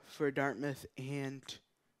Dartmouth and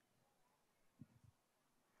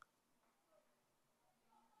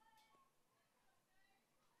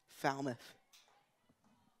Falmouth.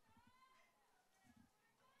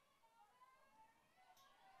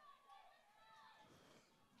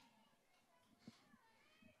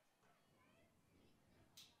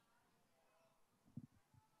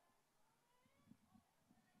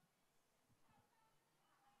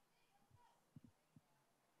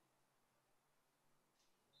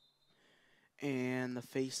 And the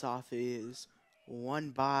face-off is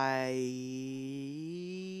won by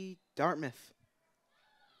Dartmouth.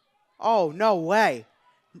 Oh, no way.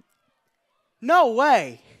 No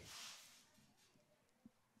way.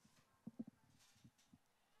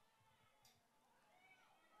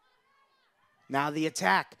 Now the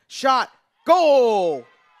attack. Shot. Goal.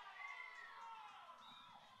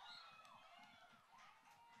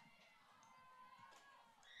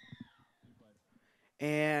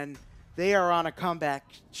 And they are on a comeback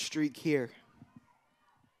streak here.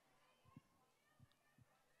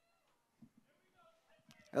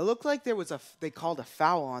 It looked like there was they called a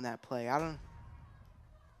foul on that play.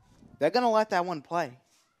 They're going to let that one play.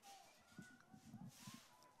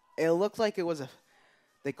 It looked like it was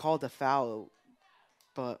they called a foul,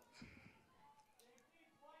 but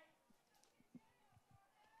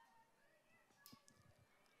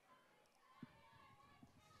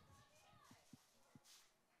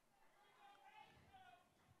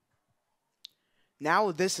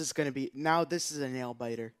now this is a nail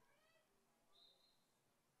biter.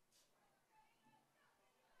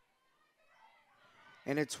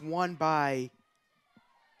 And it's won by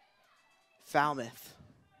Falmouth.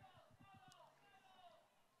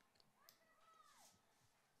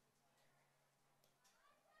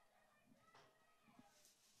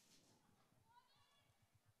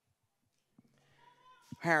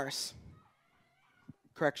 Harris.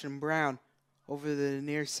 Correction, Brown. Over the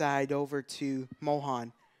near side, over to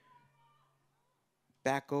Mohan.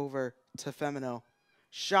 Back over to Femino.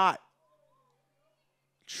 Shot.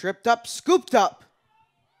 Tripped up, scooped up.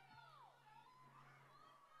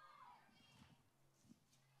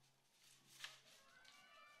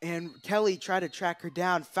 And Kelly tried to track her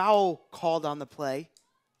down. Foul called on the play.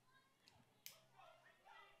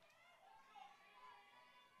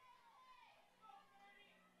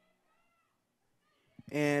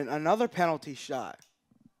 And another penalty shot.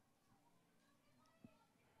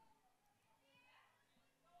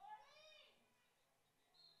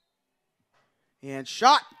 And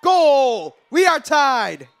shot, goal! We are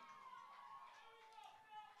tied.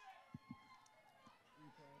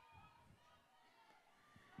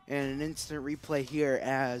 And an instant replay here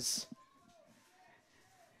as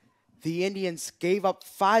the Indians gave up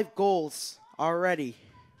 5 goals already.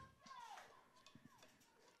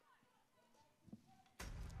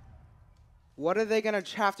 What are they going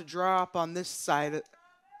to have to draw up on this side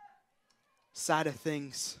of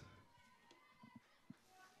things?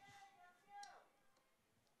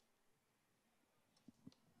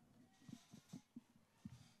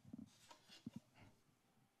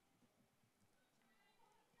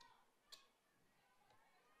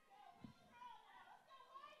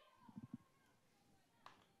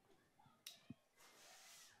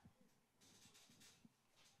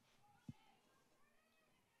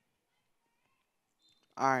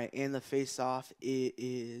 All right, and the face-off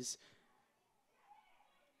is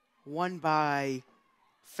won by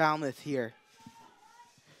Falmouth here.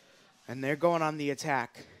 And they're going on the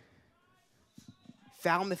attack.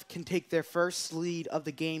 Falmouth can take their first lead of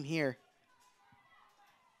the game here.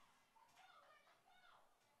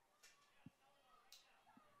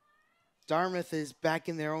 Dartmouth is back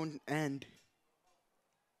in their own end.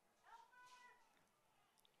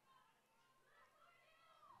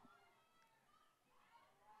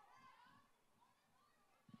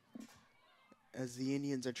 As the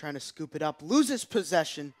Indians are trying to scoop it up, loses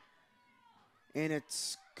possession. And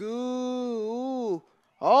it's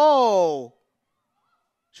Oh!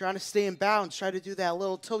 Trying to stay in bounds, try to do that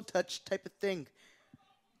little toe touch type of thing.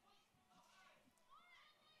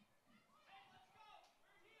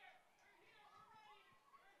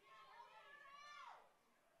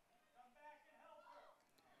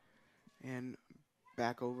 And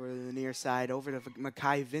back over to the near side, over to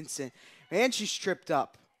Makai Vincent. And she's tripped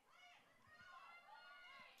up.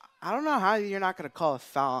 I don't know how you're not going to call a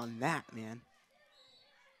foul on that, man.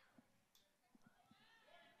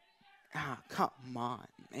 Ah, come on,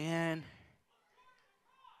 man.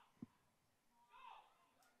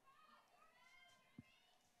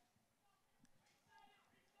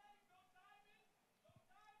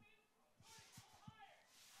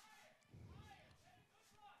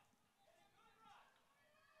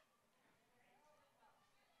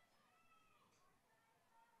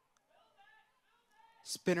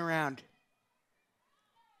 Spin around.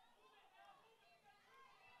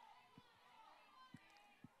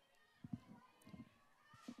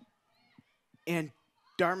 And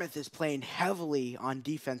Dartmouth is playing heavily on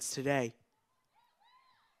defense today.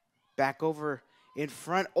 Back over in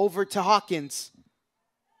front, over to Hawkins.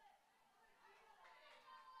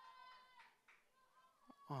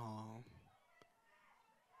 Oh.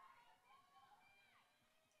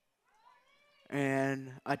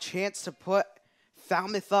 And a chance to put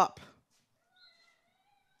Falmouth up.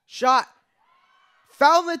 Shot.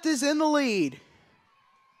 Falmouth is in the lead.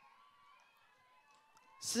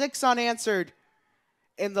 6 unanswered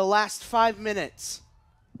in the last 5 minutes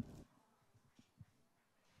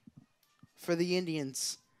for the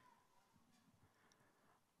Indians.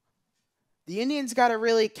 The Indians got to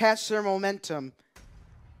really catch their momentum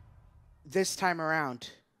this time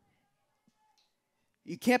around.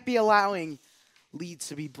 You can't be allowing leads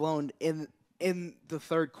to be blown in the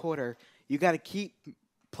third quarter. You got to keep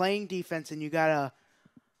playing defense, and you got to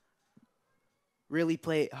really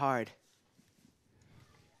play it hard.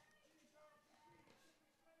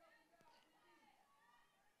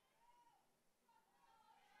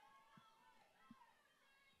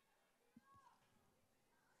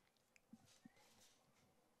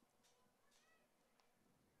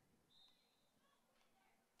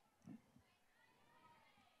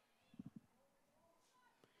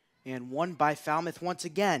 And won by Falmouth once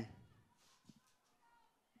again.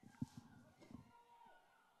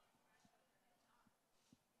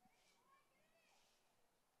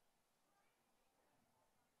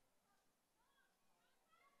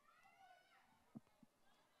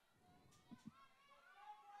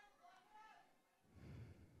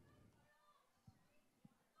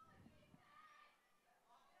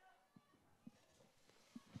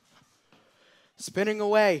 Spinning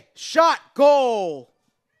away. Shot. Goal.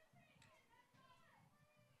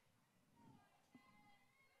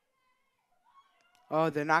 Oh,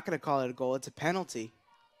 they're not going to call it a goal. It's a penalty.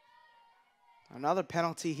 Another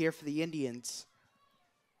penalty here for the Indians.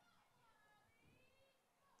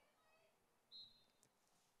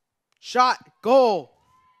 Shot. Goal.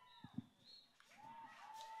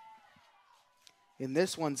 And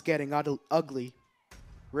this one's getting ugly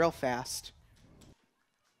real fast.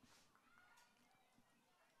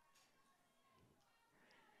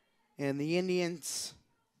 And the Indians,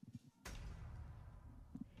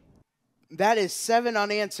 that is 7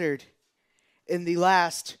 unanswered in the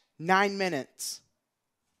last 9 minutes.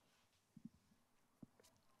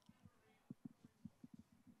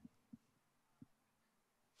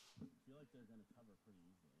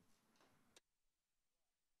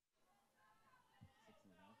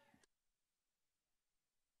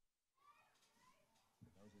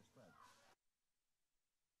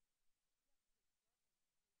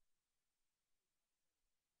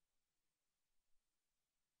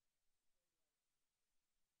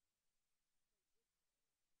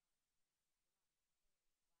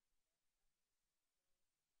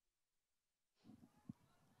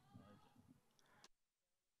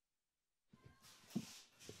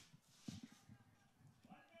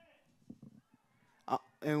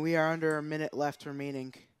 And we are under a minute left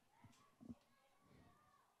remaining.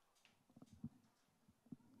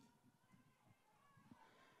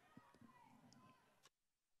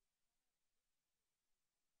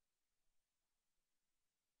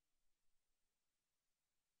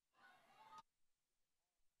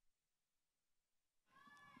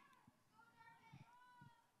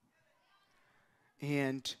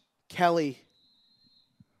 And Kelly.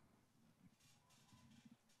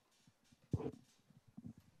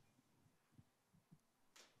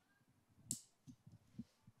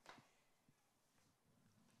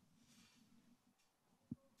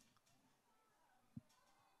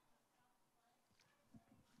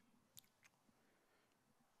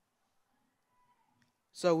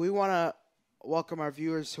 So we want to welcome our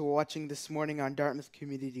viewers who are watching this morning on Dartmouth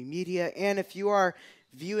Community Media. And if you are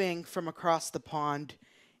viewing from across the pond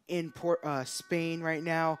in Spain right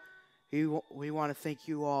now, we want to thank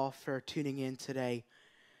you all for tuning in today.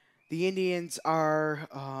 The Indians are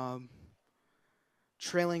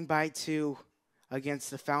trailing by 2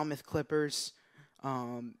 against the Falmouth Clippers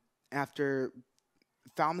after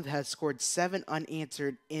Falmouth has scored 7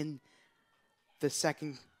 unanswered in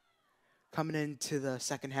the coming into the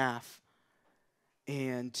second half.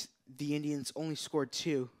 And the Indians only scored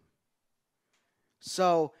 2.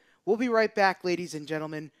 So we'll be right back, ladies and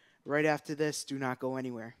gentlemen, right after this. Do not go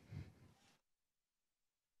anywhere.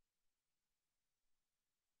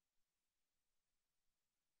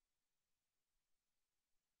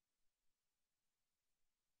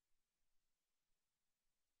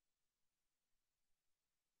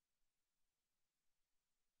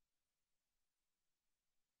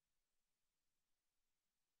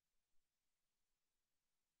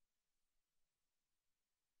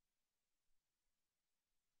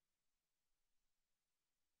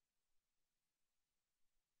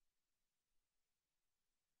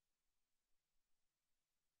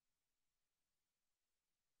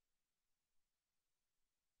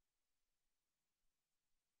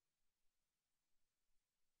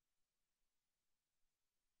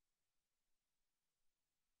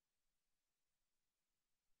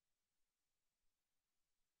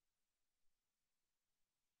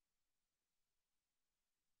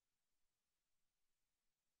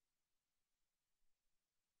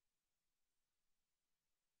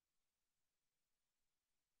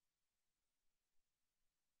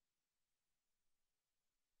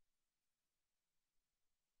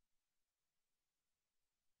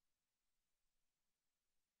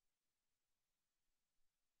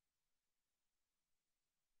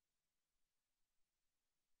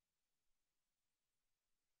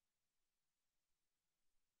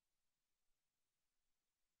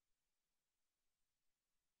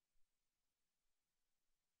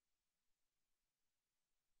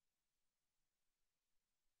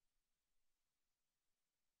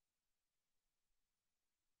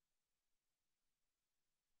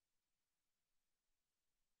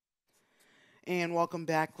 And welcome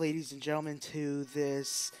back, ladies and gentlemen, to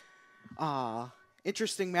this uh,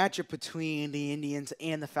 interesting matchup between the Indians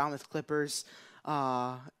and the Falmouth Clippers.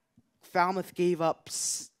 Uh, Falmouth gave up,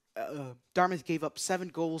 Dartmouth gave up 7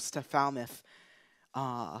 goals to Falmouth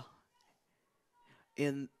uh,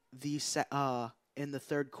 in in the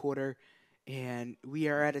third quarter, and we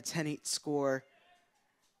are at a 10-8 score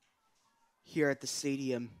here at the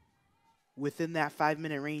stadium. Within that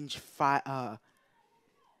 5-minute range,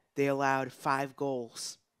 they allowed 5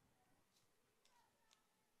 goals.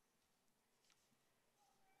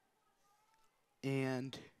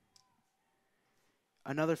 And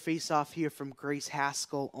another face-off here from Grace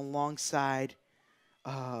Haskell alongside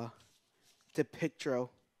DePictro.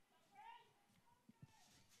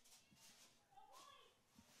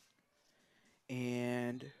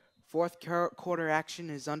 And fourth quarter action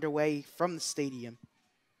is underway from the stadium.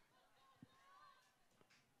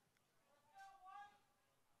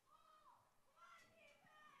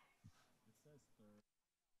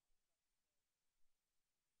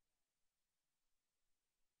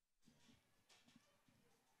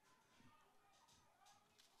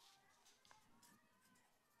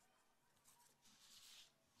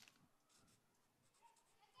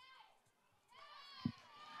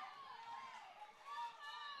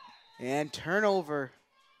 And turnover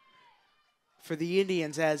for the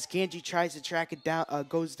Indians as Ganji tries to track it down,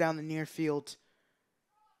 goes down the near field.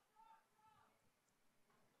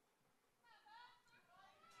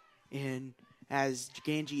 And as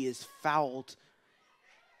Ganji is fouled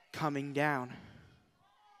coming down.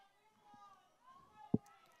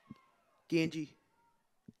 Ganji.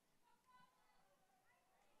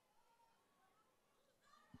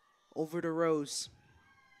 Over to Rose.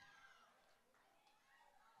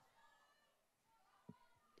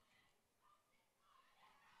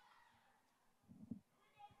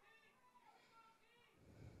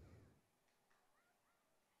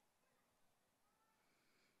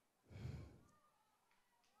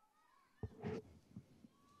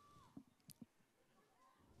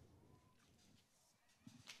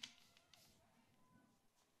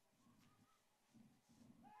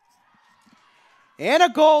 And a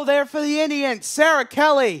goal there for the Indians, Sarah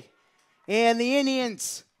Kelly. And the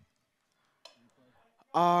Indians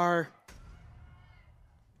are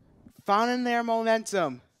finding their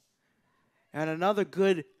momentum. And another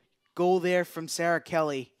good goal there from Sarah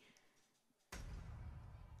Kelly.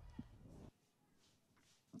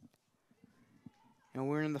 And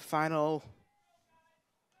we're in the final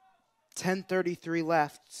 10:33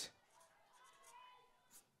 left.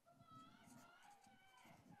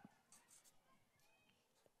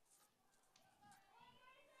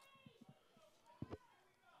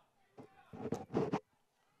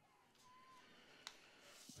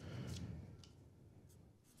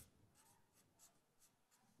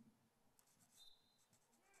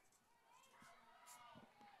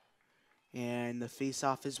 And the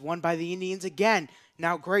faceoff is won by the Indians again.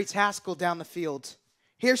 Now Grace Haskell down the field.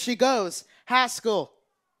 Here she goes. Haskell.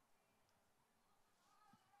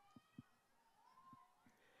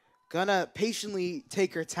 Gonna patiently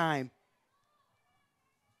take her time.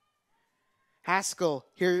 Haskell,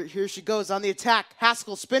 here she goes on the attack.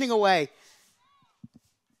 Haskell spinning away.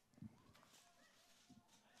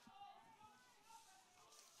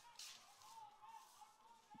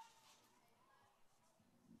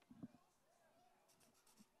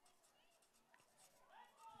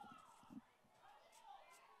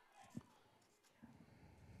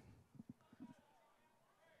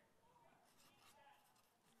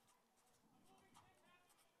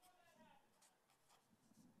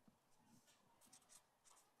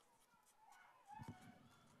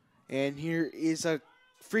 And here is a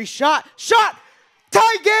free shot. Shot!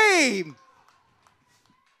 Tie game!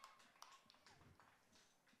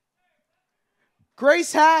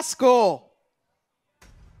 Grace Haskell.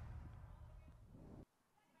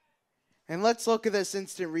 And let's look at this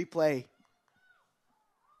instant replay.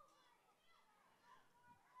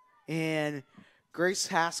 And Grace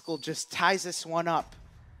Haskell just ties this one up.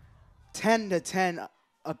 10-10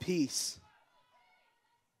 apiece.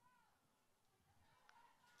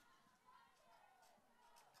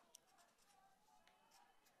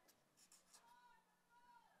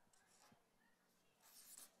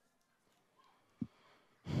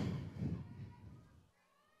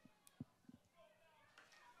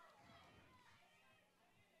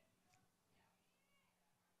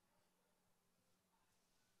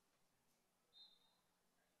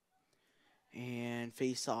 And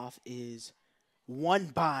face-off is won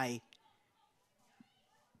by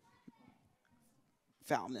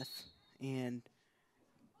Falmouth. And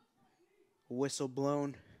whistle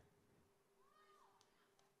blown.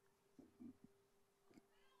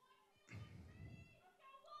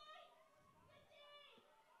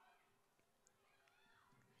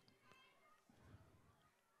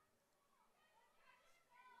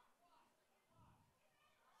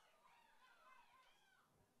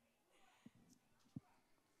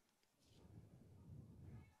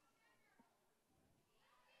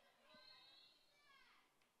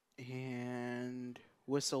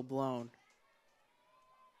 Whistle blown.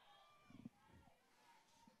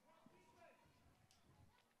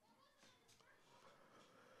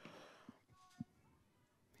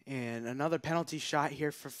 And another penalty shot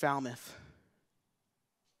here for Falmouth.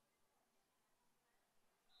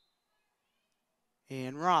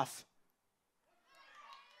 And Roth.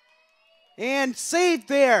 And saved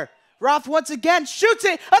there. Roth once again shoots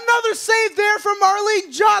it. Another save there from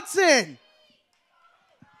Marlene Johnson.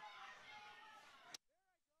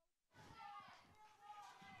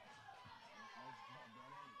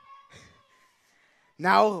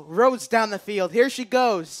 Now Rhodes down the field. Here she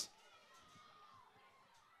goes.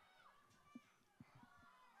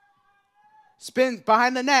 Spins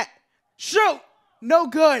behind the net. Shoot! No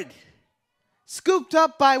good. Scooped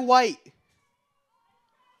up by White.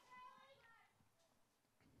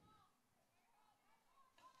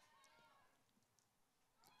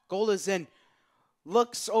 Goal is in.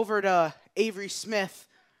 Looks over to Avery Smith.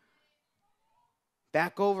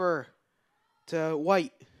 Back over to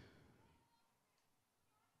White.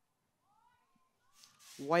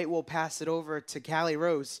 White will pass it over to Callie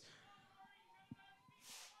Rose.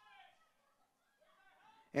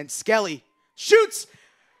 And Skelly shoots.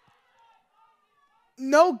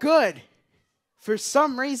 No good. For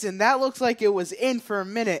some reason, that looks like it was in for a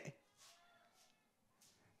minute.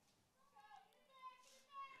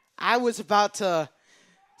 I was about to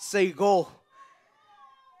say goal.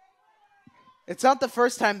 It's not the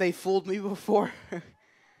first time they fooled me before.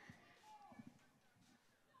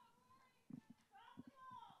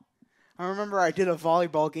 I remember I did a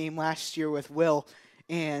volleyball game last year with Will,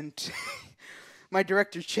 and my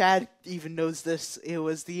director Chad even knows this. It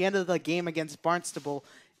was the end of the game against Barnstable,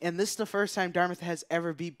 and this is the first time Dartmouth has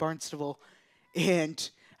ever beat Barnstable. And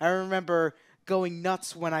I remember going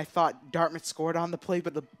nuts when I thought Dartmouth scored on the play,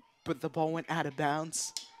 but the ball went out of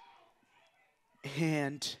bounds.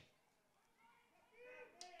 And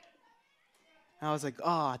I was like,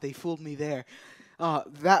 they fooled me there.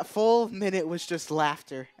 That full minute was just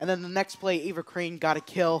laughter. And then the next play, Ava Crane got a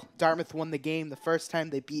kill. Dartmouth won the game the first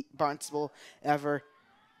time they beat Barnstable ever.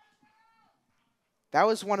 That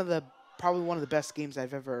was probably one of the best games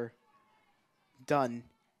I've ever done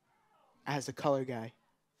as a color guy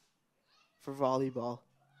for volleyball.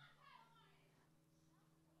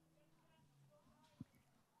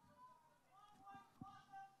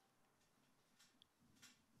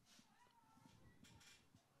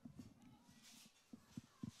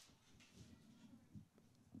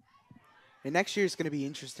 And next year is going to be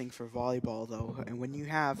interesting for volleyball, though. And when you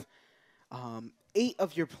have 8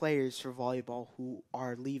 of your players for volleyball who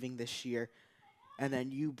are leaving this year, and then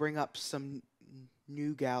you bring up some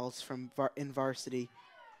new gals from in varsity,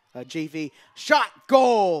 JV, shot,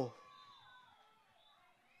 goal!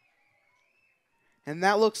 And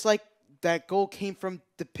that looks like that goal came from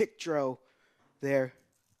DePictro there.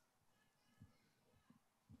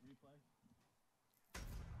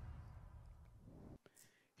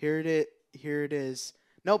 Here it is.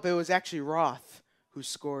 Nope, it was actually Roth who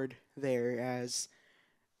scored there as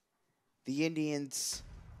the Indians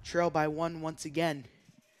trail by 1 once again.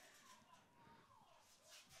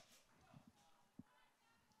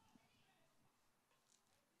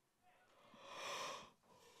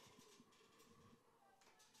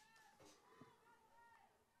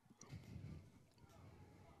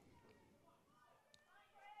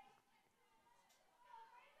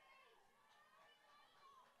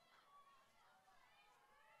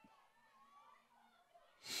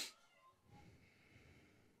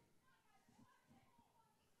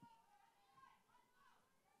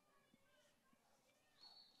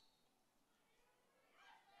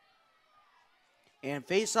 And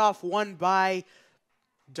face-off won by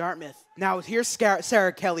Dartmouth. Now here's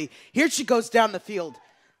Sarah Kelly. Here she goes down the field.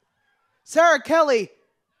 Sarah Kelly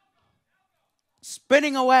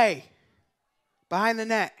spinning away behind the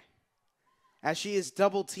net as she is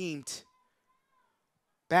double-teamed.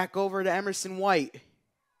 Back over to Emerson White.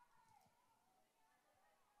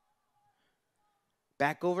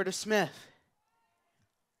 Back over to Smith.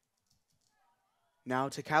 Now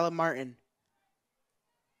to Kyla Martin.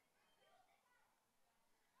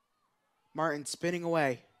 Martin spinning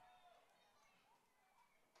away.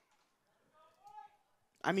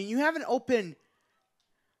 I mean, you have an open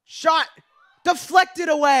shot. Deflected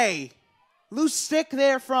away. Loose stick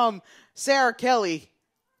there from Sarah Kelly.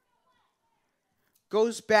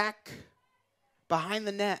 Goes back behind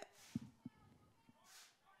the net.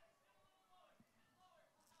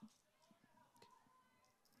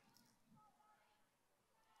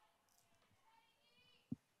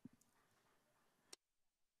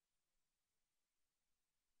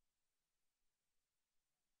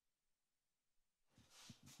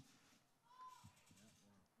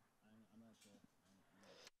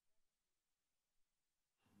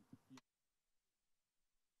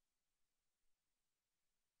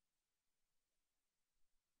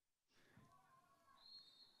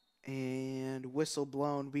 And whistle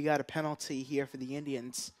blown. We got a penalty here for the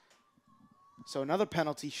Indians. So another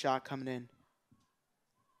penalty shot coming in.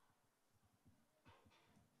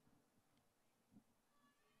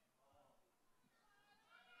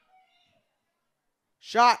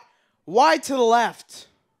 Shot wide to the left.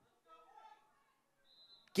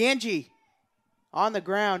 Ganji on the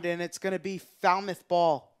ground, and it's going to be Falmouth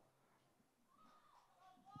ball.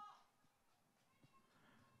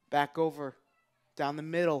 Back over, down the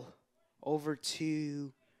middle, over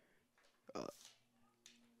to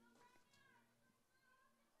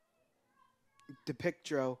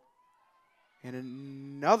DePictro. And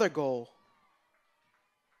another goal.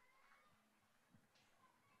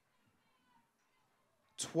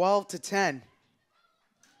 (12-10).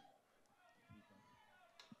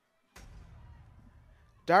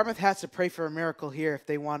 Dartmouth has to pray for a miracle here if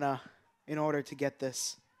they want to, in order to get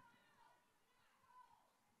this.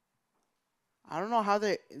 I don't know how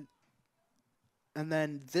they, and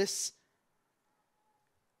then this,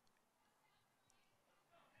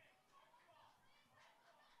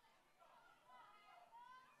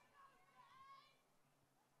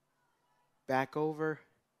 back over,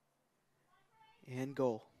 and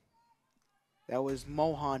goal. That was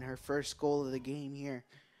Mohan, her first goal of the game here.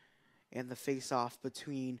 And the face-off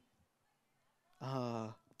between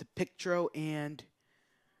DePictro and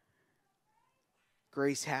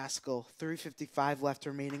Grace Haskell. 3:55 left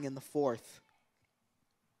remaining in the fourth.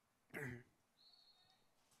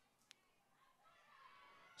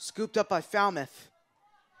 Scooped up by Falmouth.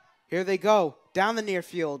 Here they go, down the near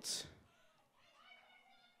fields.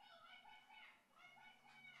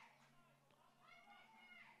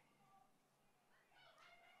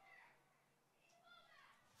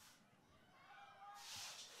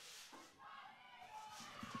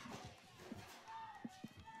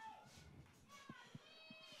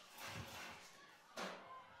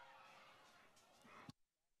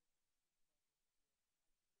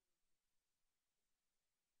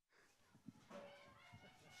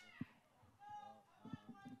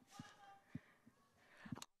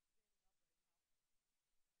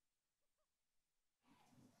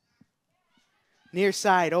 Near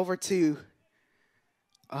side over to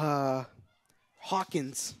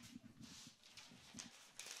Hawkins.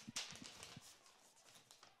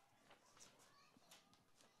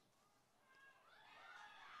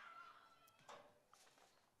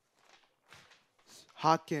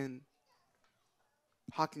 Hawkins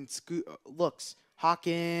looks.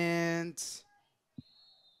 Hawkins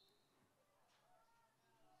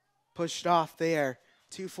pushed off there.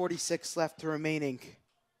 2:46 left remaining.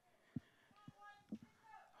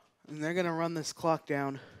 And they're going to run this clock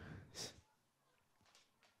down.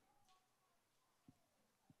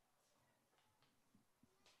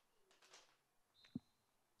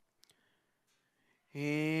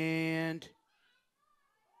 And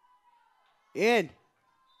in.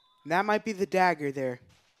 And that might be the dagger there.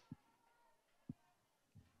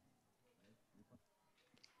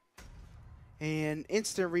 And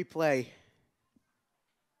instant replay.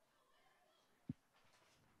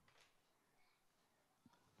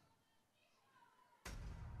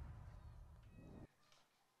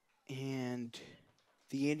 And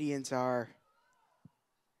the Indians are,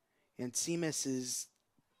 and Seamus is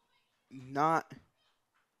not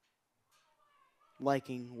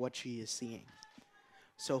liking what she is seeing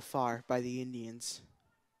so far by the Indians.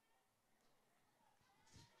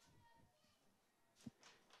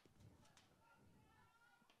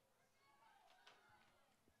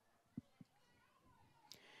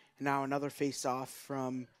 Now another face-off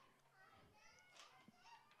for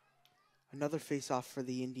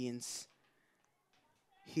the Indians.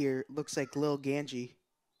 Here, looks like Lil Ganji.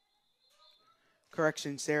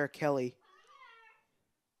 Correction, Sarah Kelly.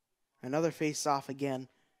 Another face-off again.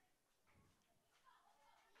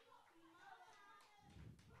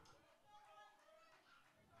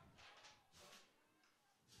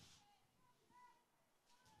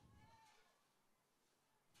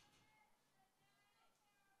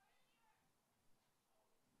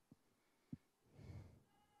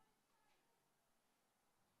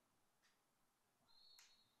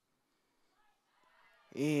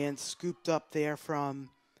 And scooped up there from,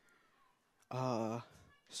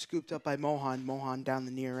 scooped up by Mohan. Mohan down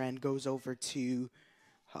the near end goes over to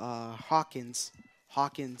Hawkins.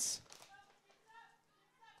 Hawkins.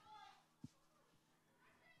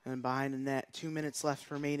 And behind the net, 2 minutes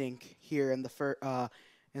left remaining here in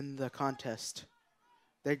the contest.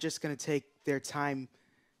 They're just going to take their time.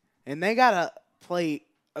 And they got to play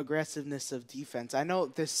aggressiveness of defense. I know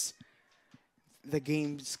the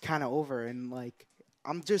game's kind of over, and, like,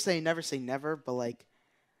 I'm just saying never say never, but, like,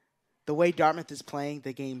 The way Dartmouth is playing,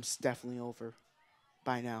 the game's definitely over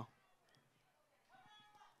by now.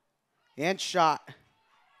 And shot.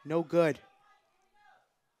 No good.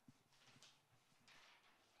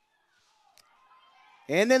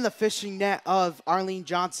 And then the fishing net of Arlene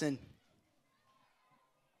Johnson.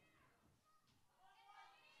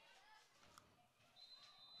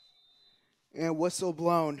 And whistle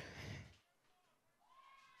blown.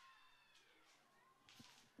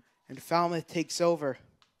 And Falmouth takes over.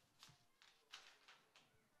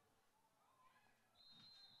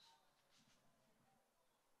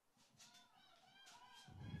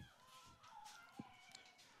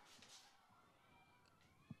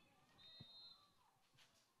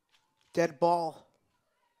 Dead ball.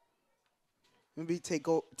 Going to be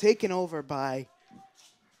taken over by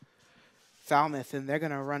Falmouth, and they're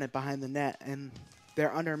going to run it behind the net, and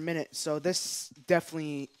they're under a minute. So this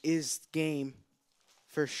definitely is game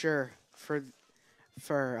for sure for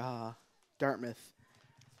Dartmouth.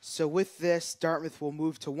 So with this, Dartmouth will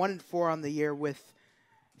move to 1-4 on the year, with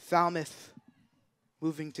Falmouth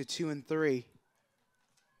moving to 2-3.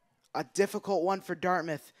 A difficult one for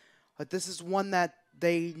Dartmouth, but this is one that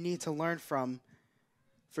they need to learn from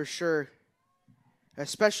for sure,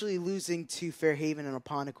 especially losing to Fairhaven and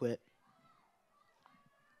Apponequet.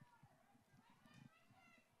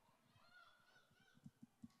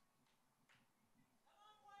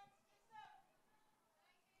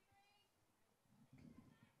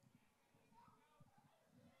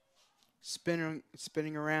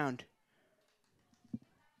 Spinning around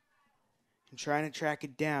and trying to track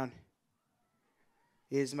it down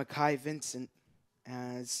is Mackay Vincent,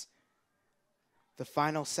 as the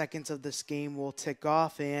final seconds of this game will tick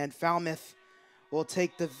off, and Falmouth will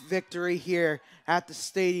take the victory here at the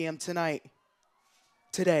stadium today.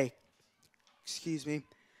 Excuse me.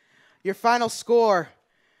 Your final score,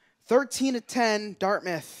 13-10,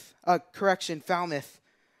 Falmouth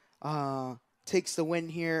takes the win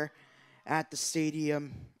here at the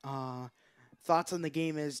stadium. Thoughts on the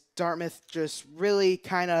game is Dartmouth just really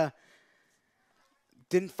kind of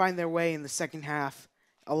didn't find their way in the second half.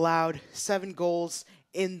 Allowed 7 goals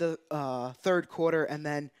in the third quarter, and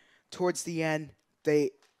then towards the end,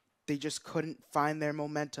 they just couldn't find their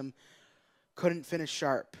momentum, couldn't finish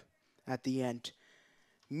sharp at the end.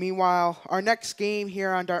 Meanwhile, our next game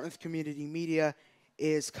here on Dartmouth Community Media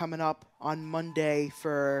is coming up on Monday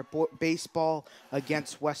for baseball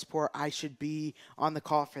against Westport. I should be on the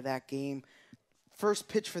call for that game. First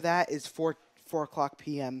pitch for that is 4 o'clock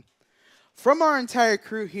p.m. From our entire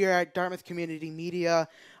crew here at Dartmouth Community Media,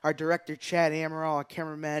 our director, Chad Amaral, our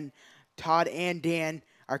cameramen, Todd and Dan,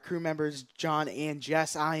 our crew members, John and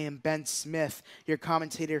Jess, I am Ben Smith, your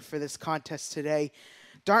commentator for this contest today.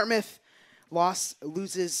 Dartmouth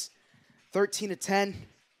loses 13-10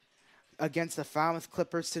 against the Falmouth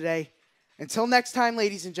Clippers today. Until next time,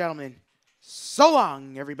 ladies and gentlemen, so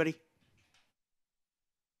long, everybody.